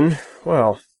Anderson,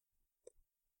 well,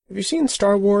 have you seen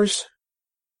Star Wars?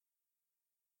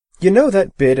 You know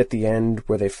that bit at the end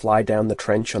where they fly down the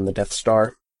trench on the Death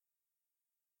Star?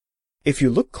 If you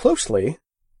look closely,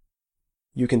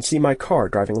 you can see my car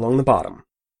driving along the bottom.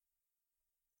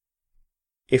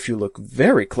 If you look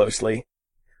very closely,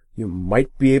 you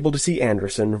might be able to see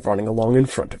Anderson running along in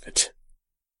front of it.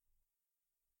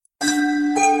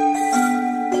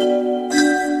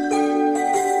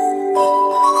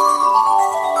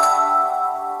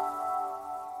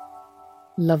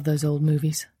 Love those old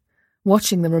movies.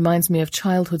 Watching them reminds me of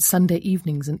childhood Sunday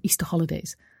evenings and Easter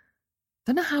holidays.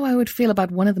 Don't know how I would feel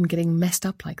about one of them getting messed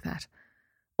up like that.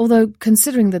 Although,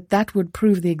 considering that would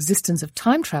prove the existence of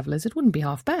time travelers, it wouldn't be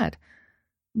half bad.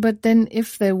 But then,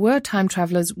 if there were time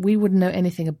travelers, we wouldn't know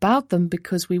anything about them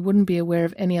because we wouldn't be aware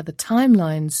of any other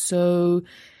timelines, so...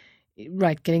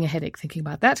 Right, getting a headache thinking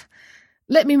about that.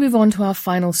 Let me move on to our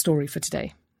final story for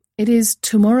today. It is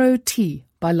Tomorrow Tea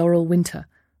by Laurel Winter.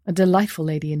 A delightful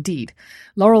lady indeed.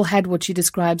 Laurel had what she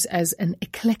describes as an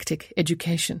eclectic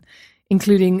education,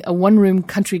 including a one-room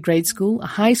country grade school, a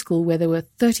high school where there were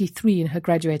 33 in her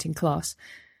graduating class,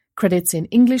 credits in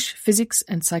English, physics,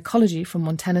 and psychology from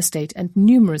Montana State, and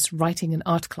numerous writing and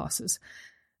art classes.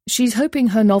 She's hoping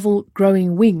her novel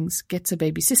Growing Wings gets a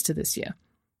baby sister this year.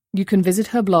 You can visit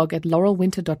her blog at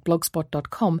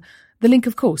laurelwinter.blogspot.com, the link,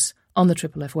 of course, on the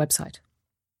Triple F website.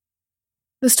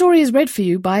 The story is read for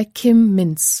you by Kim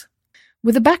Mintz.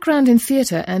 With a background in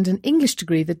theatre and an English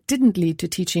degree that didn't lead to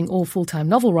teaching or full-time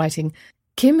novel writing,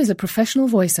 Kim is a professional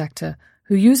voice actor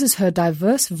who uses her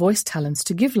diverse voice talents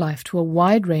to give life to a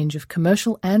wide range of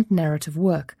commercial and narrative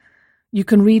work. You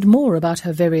can read more about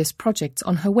her various projects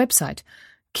on her website,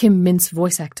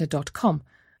 kimmintzvoiceactor.com,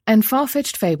 and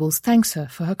Far-Fetched Fables thanks her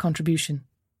for her contribution.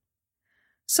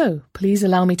 So, please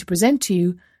allow me to present to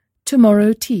you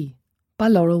Tomorrow Tea by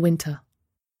Laurel Winter.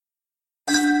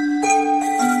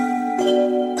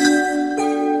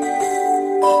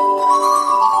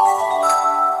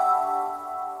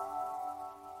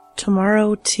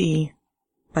 Tomorrow Tea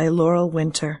by Laurel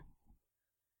Winter.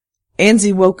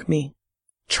 Anzie woke me.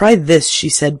 Try this, she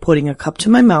said, putting a cup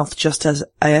to my mouth just as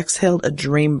I exhaled a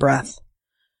dream breath.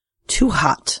 Too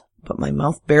hot, but my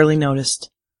mouth barely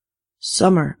noticed.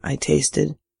 Summer, I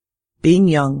tasted. Being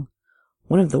young,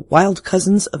 one of the wild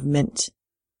cousins of mint.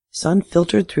 Sun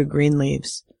filtered through green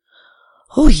leaves.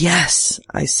 Oh, yes,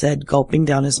 I said, gulping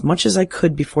down as much as I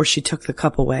could before she took the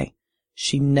cup away.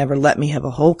 She never let me have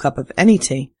a whole cup of any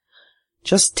tea.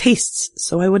 Just tastes,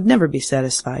 so I would never be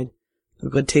satisfied. A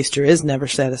good taster is never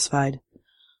satisfied.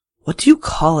 What do you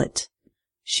call it?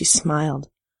 She smiled.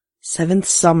 7th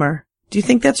summer. Do you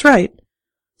think that's right?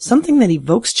 Something that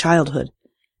evokes childhood.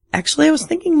 Actually, I was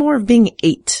thinking more of being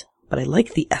 8, but I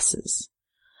like the S's.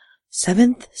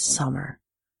 7th summer.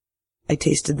 I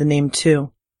tasted the name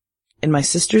too. In my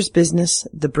sister's business,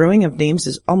 the brewing of names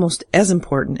is almost as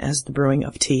important as the brewing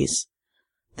of teas.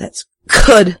 That's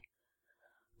good!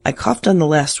 I coughed on the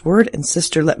last word, and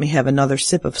Sister let me have another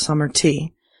sip of summer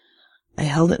tea. I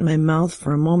held it in my mouth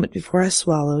for a moment before I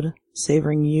swallowed,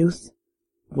 savoring youth,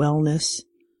 wellness,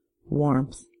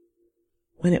 warmth.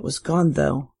 When it was gone,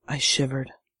 though, I shivered.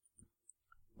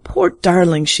 Poor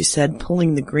darling, she said,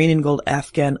 pulling the green and gold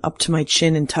Afghan up to my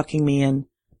chin and tucking me in.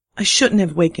 I shouldn't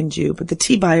have wakened you, but the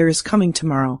tea buyer is coming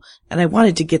tomorrow, and I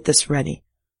wanted to get this ready.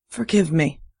 Forgive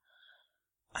me.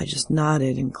 I just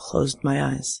nodded and closed my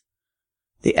eyes.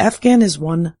 The Afghan is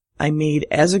one I made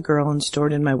as a girl and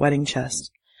stored in my wedding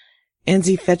chest.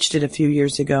 Anzie fetched it a few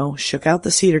years ago, shook out the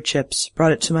cedar chips,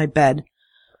 brought it to my bed.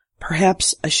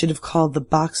 Perhaps I should have called the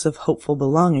box of hopeful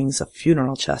belongings a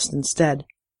funeral chest instead.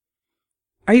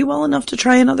 Are you well enough to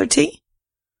try another tea?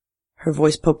 Her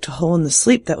voice poked a hole in the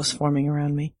sleep that was forming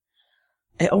around me.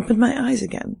 I opened my eyes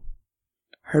again.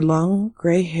 Her long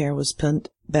gray hair was pinned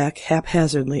back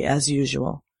haphazardly as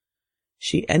usual.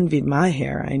 She envied my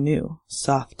hair, I knew,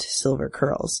 soft silver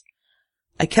curls.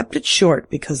 I kept it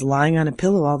short because lying on a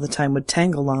pillow all the time would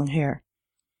tangle long hair.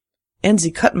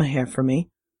 Anzie cut my hair for me,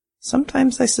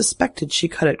 Sometimes I suspected she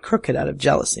cut it crooked out of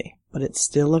jealousy, but it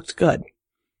still looked good.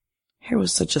 Here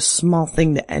was such a small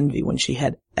thing to envy when she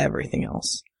had everything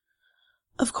else.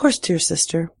 "Of course, dear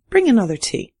sister. Bring another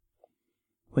tea."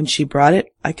 When she brought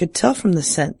it, I could tell from the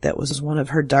scent that was one of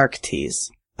her dark teas.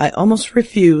 I almost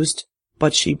refused,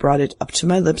 but she brought it up to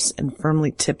my lips and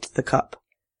firmly tipped the cup.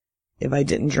 If I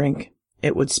didn't drink,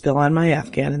 it would spill on my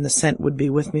Afghan, and the scent would be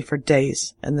with me for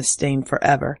days, and the stain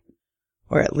forever,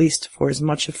 or at least for as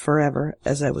much of forever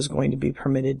as I was going to be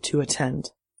permitted to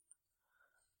attend.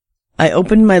 I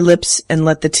opened my lips and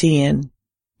let the tea in.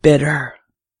 Bitter,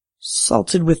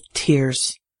 salted with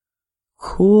tears,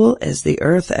 cool as the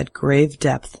earth at grave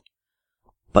depth.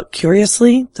 But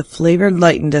curiously, the flavor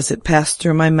lightened as it passed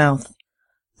through my mouth,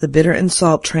 the bitter and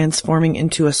salt transforming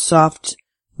into a soft,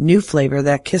 new flavor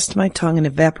that kissed my tongue and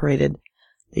evaporated,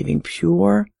 leaving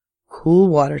pure, cool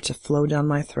water to flow down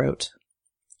my throat.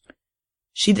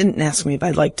 She didn't ask me if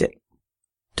I liked it.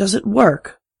 "Does it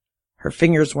work?" Her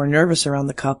fingers were nervous around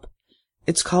the cup.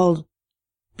 "It's called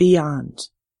Beyond."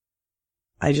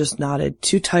 I just nodded,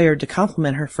 too tired to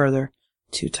compliment her further,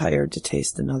 too tired to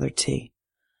taste another tea.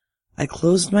 I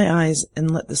closed my eyes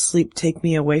and let the sleep take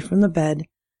me away from the bed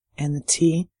and the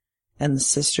tea and the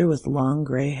sister with long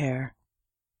gray hair.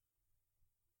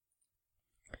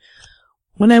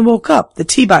 When I woke up, the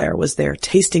tea buyer was there,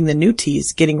 tasting the new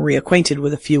teas, getting reacquainted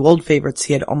with a few old favorites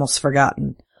he had almost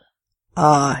forgotten.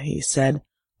 "Ah," he said,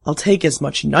 "I'll take as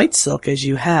much night silk as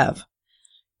you have."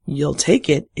 "You'll take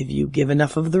it if you give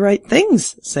enough of the right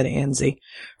things," said Ansie,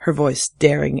 her voice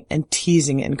daring and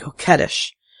teasing and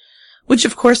coquettish, which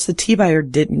of course the tea buyer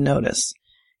didn't notice.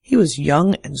 He was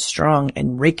young and strong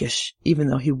and rakish, even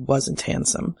though he wasn't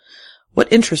handsome.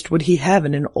 What interest would he have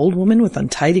in an old woman with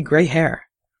untidy gray hair?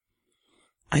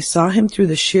 I saw him through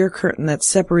the sheer curtain that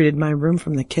separated my room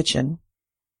from the kitchen.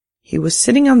 He was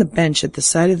sitting on the bench at the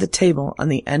side of the table on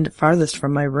the end farthest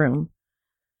from my room.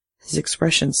 His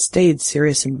expression stayed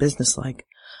serious and businesslike.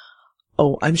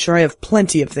 "Oh, I'm sure I have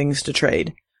plenty of things to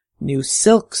trade. New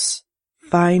silks,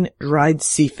 fine dried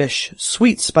sea fish,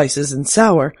 sweet spices and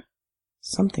sour.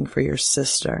 Something for your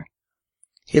sister."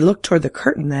 He looked toward the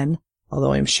curtain then,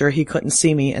 although I'm sure he couldn't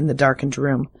see me in the darkened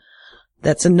room.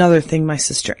 That's another thing my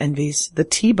sister envies. The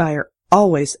tea buyer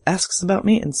always asks about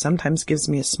me and sometimes gives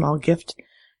me a small gift,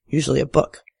 usually a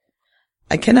book.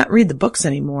 I cannot read the books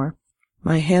any more.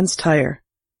 My hands tire,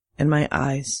 and my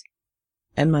eyes,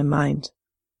 and my mind.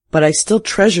 But I still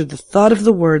treasure the thought of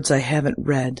the words I haven't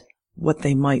read, what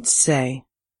they might say.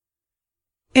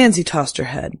 Ansie tossed her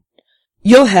head.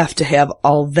 "You'll have to have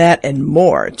all that and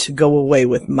more to go away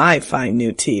with my fine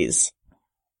new teas."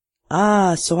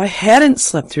 Ah, so I hadn't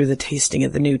slept through the tasting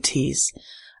of the new teas.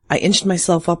 I inched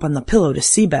myself up on the pillow to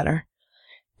see better.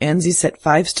 Ansie set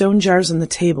 5 stone jars on the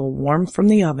table, warm from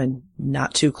the oven,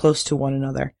 not too close to one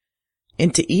another.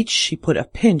 Into each she put a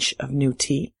pinch of new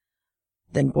tea,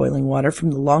 then boiling water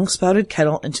from the long-spouted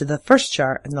kettle into the first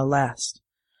jar and the last.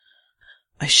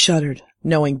 I shuddered,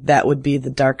 knowing that would be the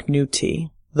dark new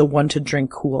tea, the one to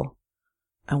drink cool.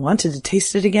 I wanted to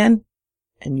taste it again,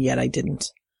 and yet I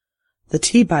didn't. The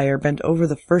tea buyer bent over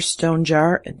the first stone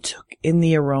jar and took in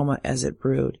the aroma as it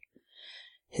brewed.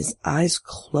 His eyes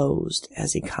closed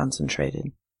as he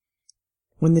concentrated.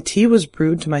 When the tea was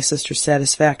brewed to my sister's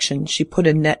satisfaction, she put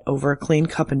a net over a clean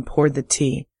cup and poured the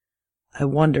tea. I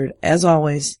wondered, as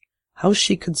always, how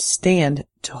she could stand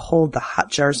to hold the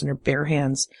hot jars in her bare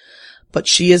hands, but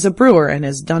she is a brewer and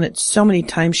has done it so many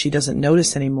times she doesn't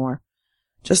notice anymore,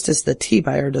 just as the tea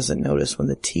buyer doesn't notice when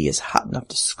the tea is hot enough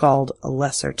to scald a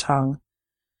lesser tongue.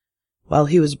 While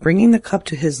he was bringing the cup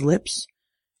to his lips,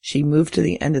 she moved to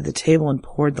the end of the table and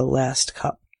poured the last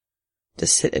cup, to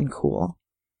sit and cool.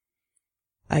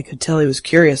 I could tell he was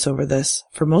curious over this,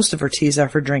 for most of her teas are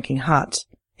for drinking hot.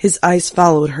 His eyes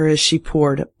followed her as she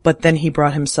poured, but then he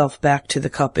brought himself back to the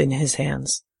cup in his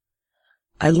hands.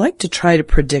 I like to try to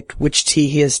predict which tea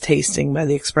he is tasting by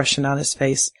the expression on his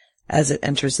face as it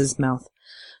enters his mouth.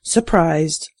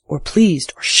 Surprised, or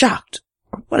pleased, or shocked,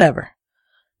 or whatever.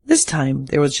 This time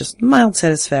there was just mild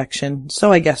satisfaction,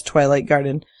 so I guessed Twilight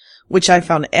Garden, which I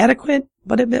found adequate,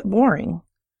 but a bit boring.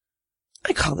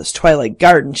 "I call this Twilight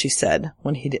Garden," she said,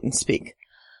 when he didn't speak.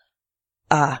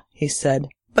 "Ah," he said,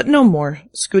 but no more,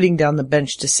 scooting down the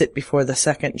bench to sit before the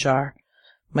second jar.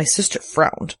 My sister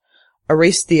frowned,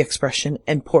 erased the expression,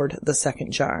 and poured the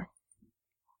second jar.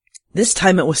 This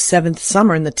time it was 7th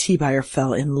summer, and the tea buyer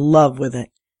fell in love with it.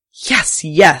 "Yes,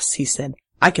 yes," he said,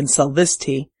 "I can sell this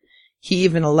tea." He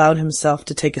even allowed himself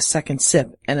to take a second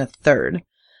sip and a third,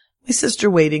 my sister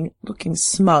waiting, looking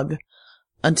smug,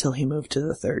 until he moved to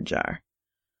the third jar.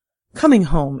 Coming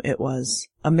home, it was,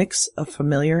 a mix of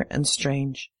familiar and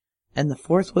strange. and the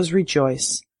fourth was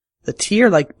Rejoice. The tea I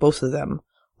liked both of them,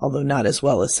 although not as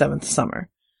well as Seventh Summer.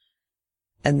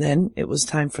 And then it was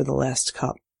time for the last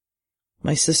cup.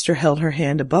 My sister held her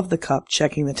hand above the cup,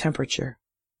 checking the temperature.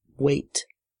 "Wait,"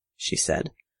 she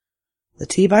said. The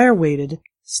tea buyer waited,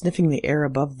 sniffing the air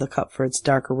above the cup for its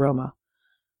dark aroma.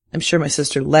 I'm sure my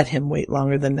sister let him wait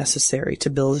longer than necessary to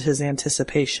build his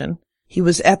anticipation. He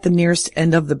was at the nearest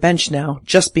end of the bench now,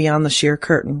 just beyond the sheer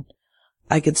curtain.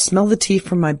 I could smell the tea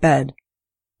from my bed,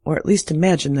 or at least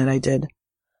imagine that I did.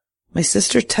 My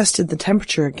sister tested the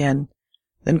temperature again,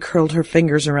 then curled her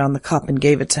fingers around the cup and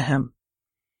gave it to him.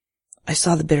 I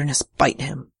saw the bitterness bite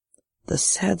him, the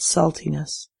sad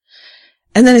saltiness,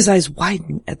 and then his eyes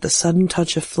widened at the sudden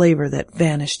touch of flavor that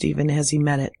vanished even as he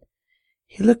met it.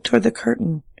 He looked toward the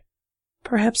curtain.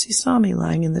 Perhaps he saw me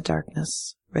lying in the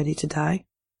darkness, ready to die.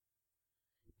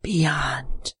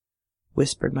 "Beyond,"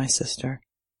 whispered my sister.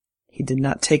 He did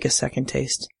not take a second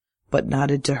taste, but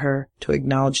nodded to her to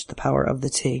acknowledge the power of the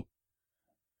tea.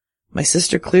 My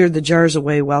sister cleared the jars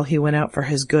away while he went out for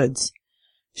his goods.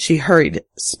 She hurried,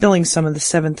 spilling some of the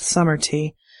Seventh Summer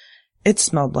tea. It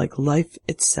smelled like life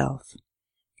itself.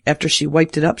 After she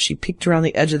wiped it up, she peeked around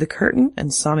the edge of the curtain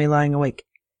and saw me lying awake.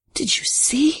 "Did you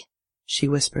see?" she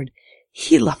whispered.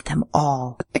 "He loved them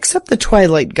all." "Except the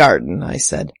Twilight Garden," I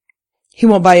said. "He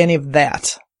won't buy any of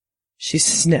that." She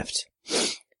sniffed.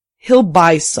 "He'll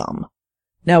buy some.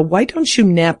 Now why don't you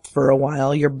nap for a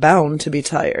while? You're bound to be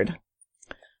tired."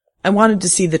 I wanted to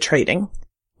see the trading.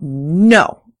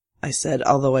 "No," I said,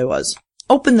 although I was.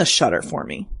 "Open the shutter for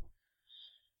me."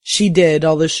 She did,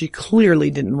 although she clearly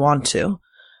didn't want to.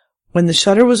 When the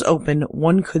shutter was open,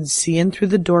 one could see in through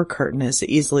the door curtain as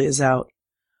easily as out.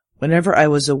 Whenever I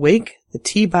was awake, the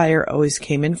tea buyer always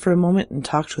came in for a moment and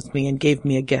talked with me and gave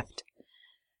me a gift.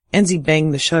 Anzie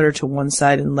banged the shutter to one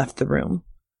side and left the room.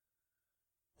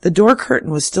 The door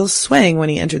curtain was still swaying when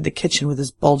he entered the kitchen with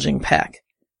his bulging pack.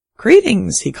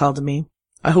 "Greetings," he called to me.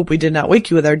 "I hope we did not wake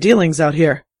you with our dealings out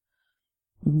here."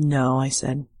 "No," I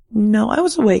said. "No, I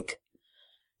was awake."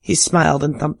 He smiled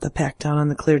and thumped the pack down on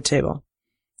the cleared table.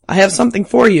 "I have something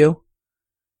for you."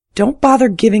 "Don't bother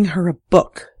giving her a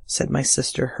book," said my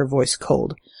sister, her voice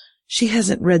cold. "She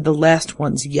hasn't read the last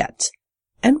ones yet,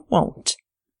 and won't.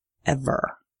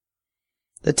 Ever."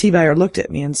 The tea buyer looked at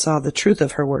me and saw the truth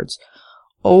of her words.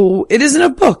 "Oh, it isn't a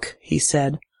book," he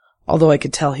said, although I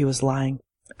could tell he was lying.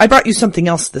 "I brought you something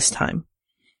else this time."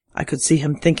 I could see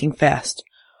him thinking fast.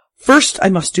 "First, I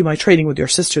must do my trading with your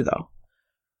sister, though."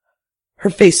 Her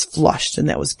face flushed, and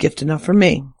that was gift enough for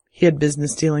me. He had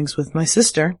business dealings with my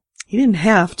sister. He didn't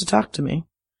have to talk to me.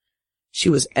 She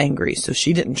was angry, so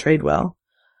she didn't trade well.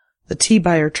 The tea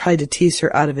buyer tried to tease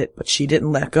her out of it, but she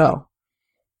didn't let go.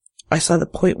 I saw the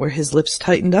point where his lips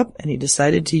tightened up, and he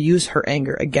decided to use her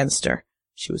anger against her.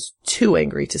 She was too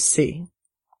angry to see.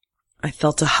 I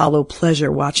felt a hollow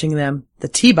pleasure watching them. The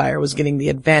tea buyer was getting the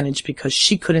advantage because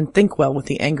she couldn't think well with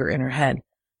the anger in her head.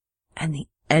 And the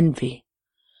envy.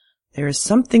 There is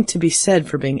something to be said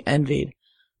for being envied,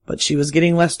 but she was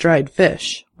getting less dried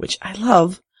fish, which I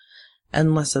love,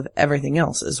 and less of everything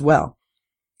else as well.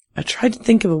 I tried to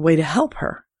think of a way to help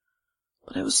her,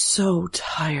 but I was so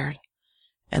tired,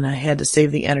 and I had to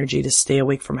save the energy to stay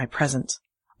awake for my present.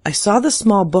 I saw the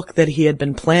small book that he had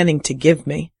been planning to give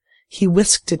me. He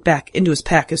whisked it back into his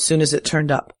pack as soon as it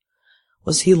turned up.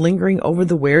 Was he lingering over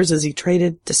the wares as he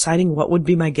traded, deciding what would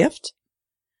be my gift?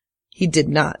 He did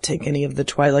not take any of the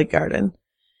Twilight Garden.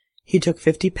 He took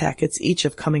 50 packets each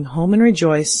of Coming Home and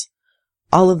Rejoice,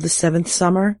 all of the Seventh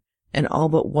Summer, and all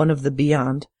but one of the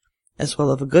Beyond, as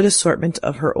well as a good assortment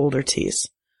of her older teas.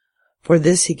 For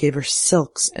this he gave her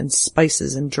silks and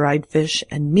spices and dried fish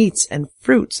and meats and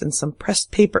fruits and some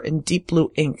pressed paper and deep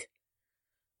blue ink.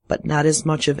 But not as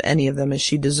much of any of them as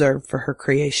she deserved for her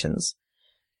creations.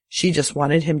 She just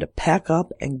wanted him to pack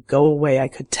up and go away, I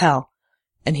could tell,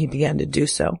 and he began to do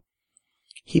so.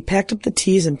 He packed up the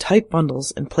teas in tight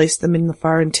bundles and placed them in the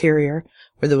far interior,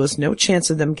 where there was no chance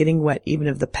of them getting wet even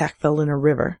if the pack fell in a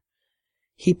river.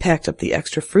 He packed up the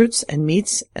extra fruits and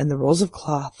meats and the rolls of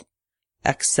cloth,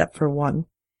 except for one.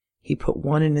 He put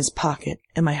one in his pocket,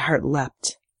 and my heart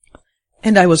leapt.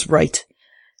 And I was right.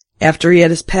 After he had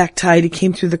his pack tied, he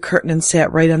came through the curtain and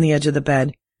sat right on the edge of the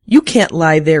bed. "You can't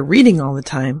lie there reading all the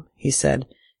time," he said.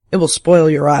 "It will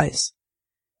spoil your eyes."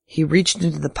 He reached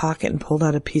into the pocket and pulled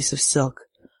out a piece of silk.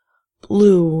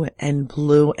 Blue and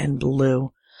blue and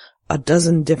blue. A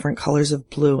dozen different colors of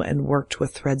blue and worked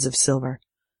with threads of silver.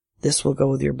 "This will go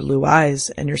with your blue eyes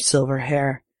and your silver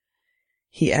hair."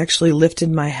 He actually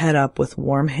lifted my head up with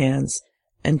warm hands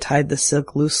and tied the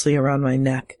silk loosely around my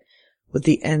neck, with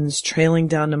the ends trailing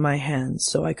down to my hands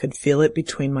so I could feel it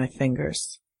between my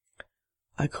fingers.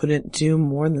 I couldn't do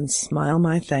more than smile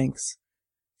my thanks.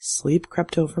 Sleep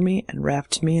crept over me and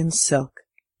wrapped me in silk.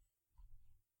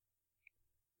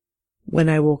 When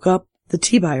I woke up, the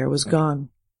tea buyer was gone.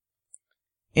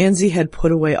 Anzie had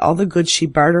put away all the goods she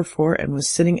bartered for and was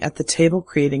sitting at the table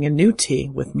creating a new tea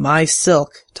with my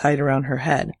silk tied around her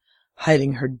head,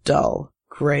 hiding her dull,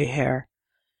 gray hair.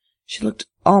 She looked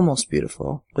almost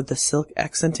beautiful, with the silk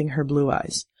accenting her blue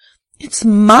eyes. "It's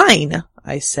mine,"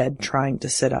 I said, trying to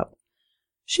sit up.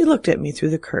 She looked at me through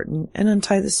the curtain and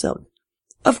untied the silk.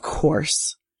 "Of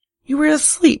course. You were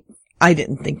asleep. I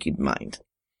didn't think you'd mind."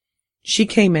 She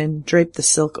came in, draped the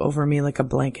silk over me like a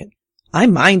blanket. "I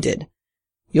minded.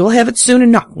 You'll have it soon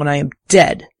enough when I am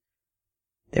dead."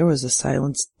 There was a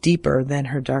silence deeper than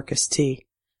her darkest tea.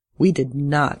 We did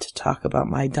not talk about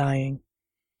my dying.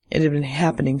 It had been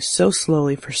happening so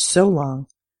slowly for so long,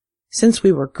 since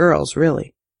we were girls,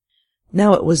 really.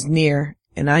 Now it was near,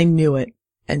 and I knew it,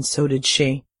 and so did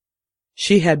she.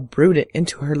 She had brewed it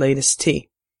into her latest tea.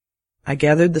 I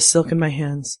gathered the silk in my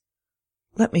hands.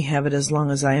 Let me have it as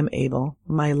long as I am able,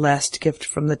 my last gift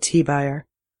from the tea buyer.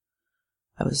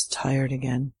 I was tired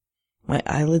again, my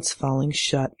eyelids falling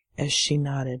shut as she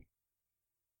nodded.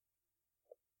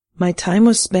 My time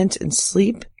was spent in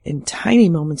sleep, in tiny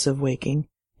moments of waking,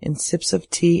 in sips of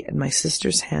tea and my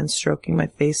sister's hand stroking my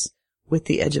face with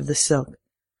the edge of the silk,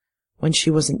 when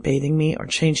she wasn't bathing me or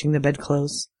changing the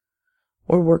bedclothes,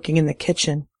 or working in the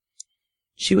kitchen.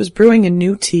 She was brewing a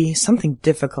new tea, something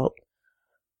difficult.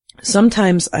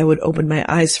 Sometimes I would open my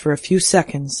eyes for a few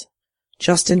seconds,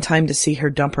 just in time to see her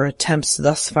dump her attempts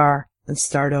thus far and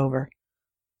start over.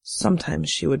 Sometimes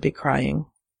she would be crying.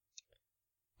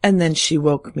 And then she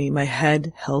woke me, my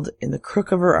head held in the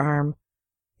crook of her arm,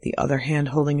 the other hand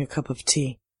holding a cup of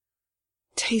tea.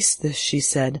 "Taste this," she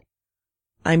said.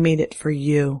 "I made it for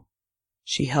you."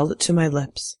 She held it to my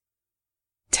lips.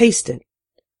 "Taste it."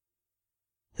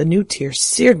 The new tear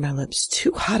seared my lips,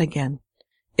 too hot again.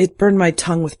 It burned my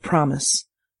tongue with promise,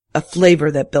 a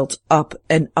flavor that built up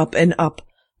and up and up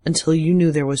until you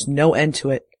knew there was no end to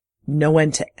it, no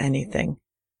end to anything.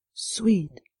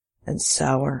 Sweet and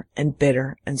sour and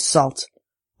bitter and salt,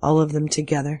 all of them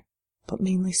together, but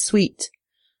mainly sweet.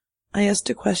 I asked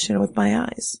a question with my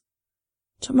eyes.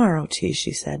 "Tomorrow tea,"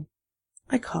 she said.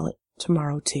 "I call it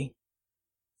tomorrow tea."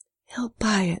 "He'll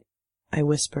buy it," I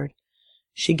whispered.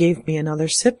 She gave me another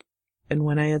sip, and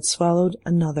when I had swallowed,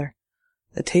 another.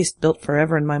 The taste built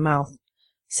forever in my mouth.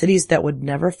 Cities that would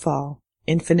never fall,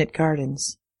 infinite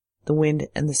gardens, the wind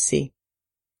and the sea.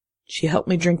 She helped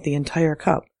me drink the entire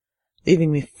cup,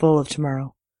 leaving me full of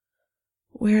tomorrow.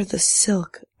 "Where the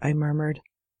silk," I murmured.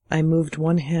 I moved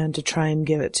one hand to try and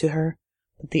give it to her,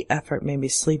 but the effort made me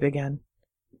sleep again.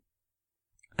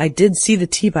 I did see the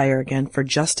tea buyer again for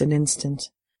just an instant.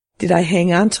 Did I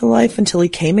hang on to life until he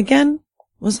came again?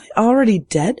 Was I already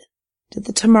dead? Did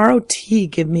the tomorrow tea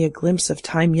give me a glimpse of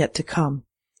time yet to come?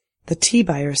 The tea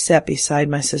buyer sat beside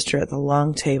my sister at the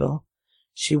long table.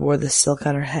 She wore the silk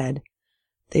on her head.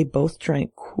 They both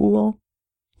drank cool,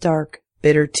 dark,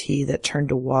 bitter tea that turned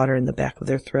to water in the back of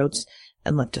their throats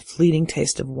and left a fleeting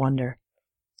taste of wonder.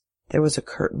 There was a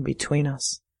curtain between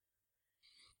us.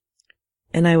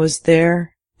 And I was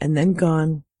there and then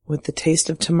gone, with the taste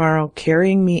of tomorrow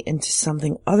carrying me into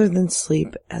something other than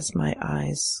sleep as my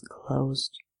eyes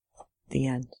closed. The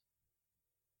end.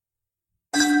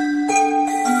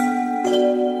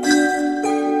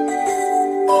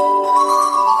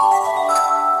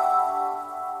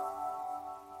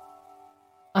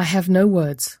 I have no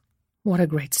words. What a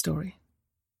great story.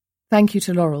 Thank you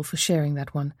to Laurel for sharing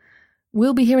that one.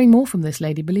 We'll be hearing more from this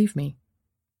lady, believe me.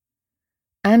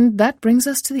 And that brings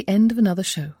us to the end of another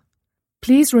show.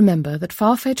 Please remember that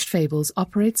Far-Fetched Fables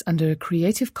operates under a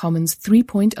Creative Commons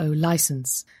 3.0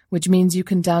 license, which means you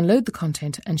can download the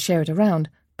content and share it around,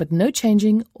 but no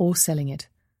changing or selling it.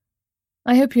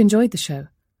 I hope you enjoyed the show.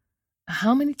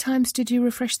 How many times did you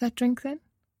refresh that drink then?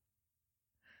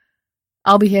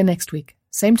 I'll be here next week,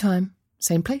 same time,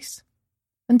 same place.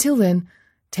 Until then,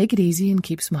 take it easy and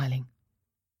keep smiling.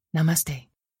 Namaste.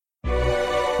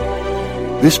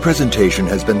 This presentation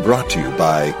has been brought to you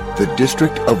by the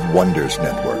District of Wonders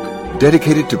Network,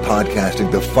 dedicated to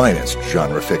podcasting the finest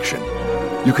genre fiction.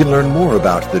 You can learn more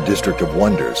about the District of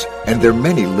Wonders and their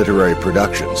many literary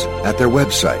productions at their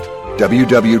website,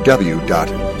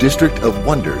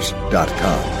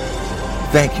 www.districtofwonders.com.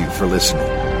 Thank you for listening.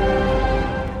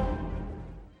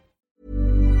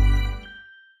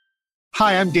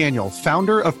 Hi, I'm Daniel,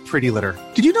 founder of Pretty Litter.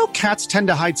 Did you know cats tend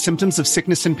to hide symptoms of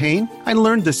sickness and pain? I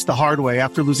learned this the hard way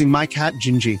after losing my cat,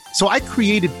 Gingy. So I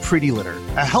created Pretty Litter,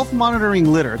 a health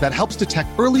monitoring litter that helps detect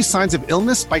early signs of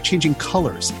illness by changing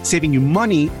colors, saving you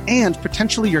money and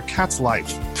potentially your cat's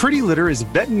life. Pretty Litter is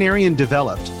veterinarian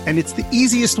developed, and it's the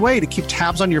easiest way to keep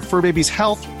tabs on your fur baby's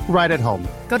health right at home.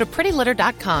 Go to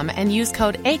prettylitter.com and use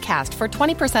code ACAST for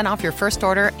 20% off your first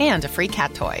order and a free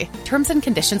cat toy. Terms and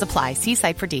conditions apply. See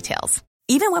site for details.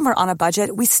 Even when we're on a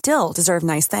budget, we still deserve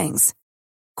nice things.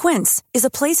 Quince is a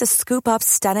place to scoop up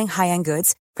stunning high-end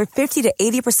goods for 50 to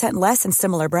 80% less than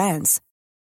similar brands.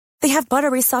 They have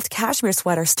buttery soft cashmere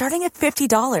sweaters starting at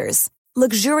 $50,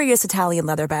 luxurious Italian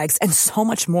leather bags, and so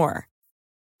much more.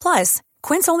 Plus,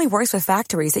 Quince only works with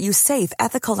factories that use safe,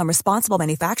 ethical, and responsible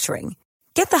manufacturing.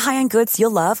 Get the high-end goods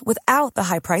you'll love without the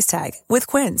high price tag with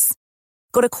Quince.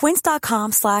 Go to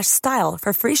quince.com/style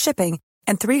for free shipping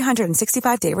and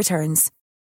 365-day returns.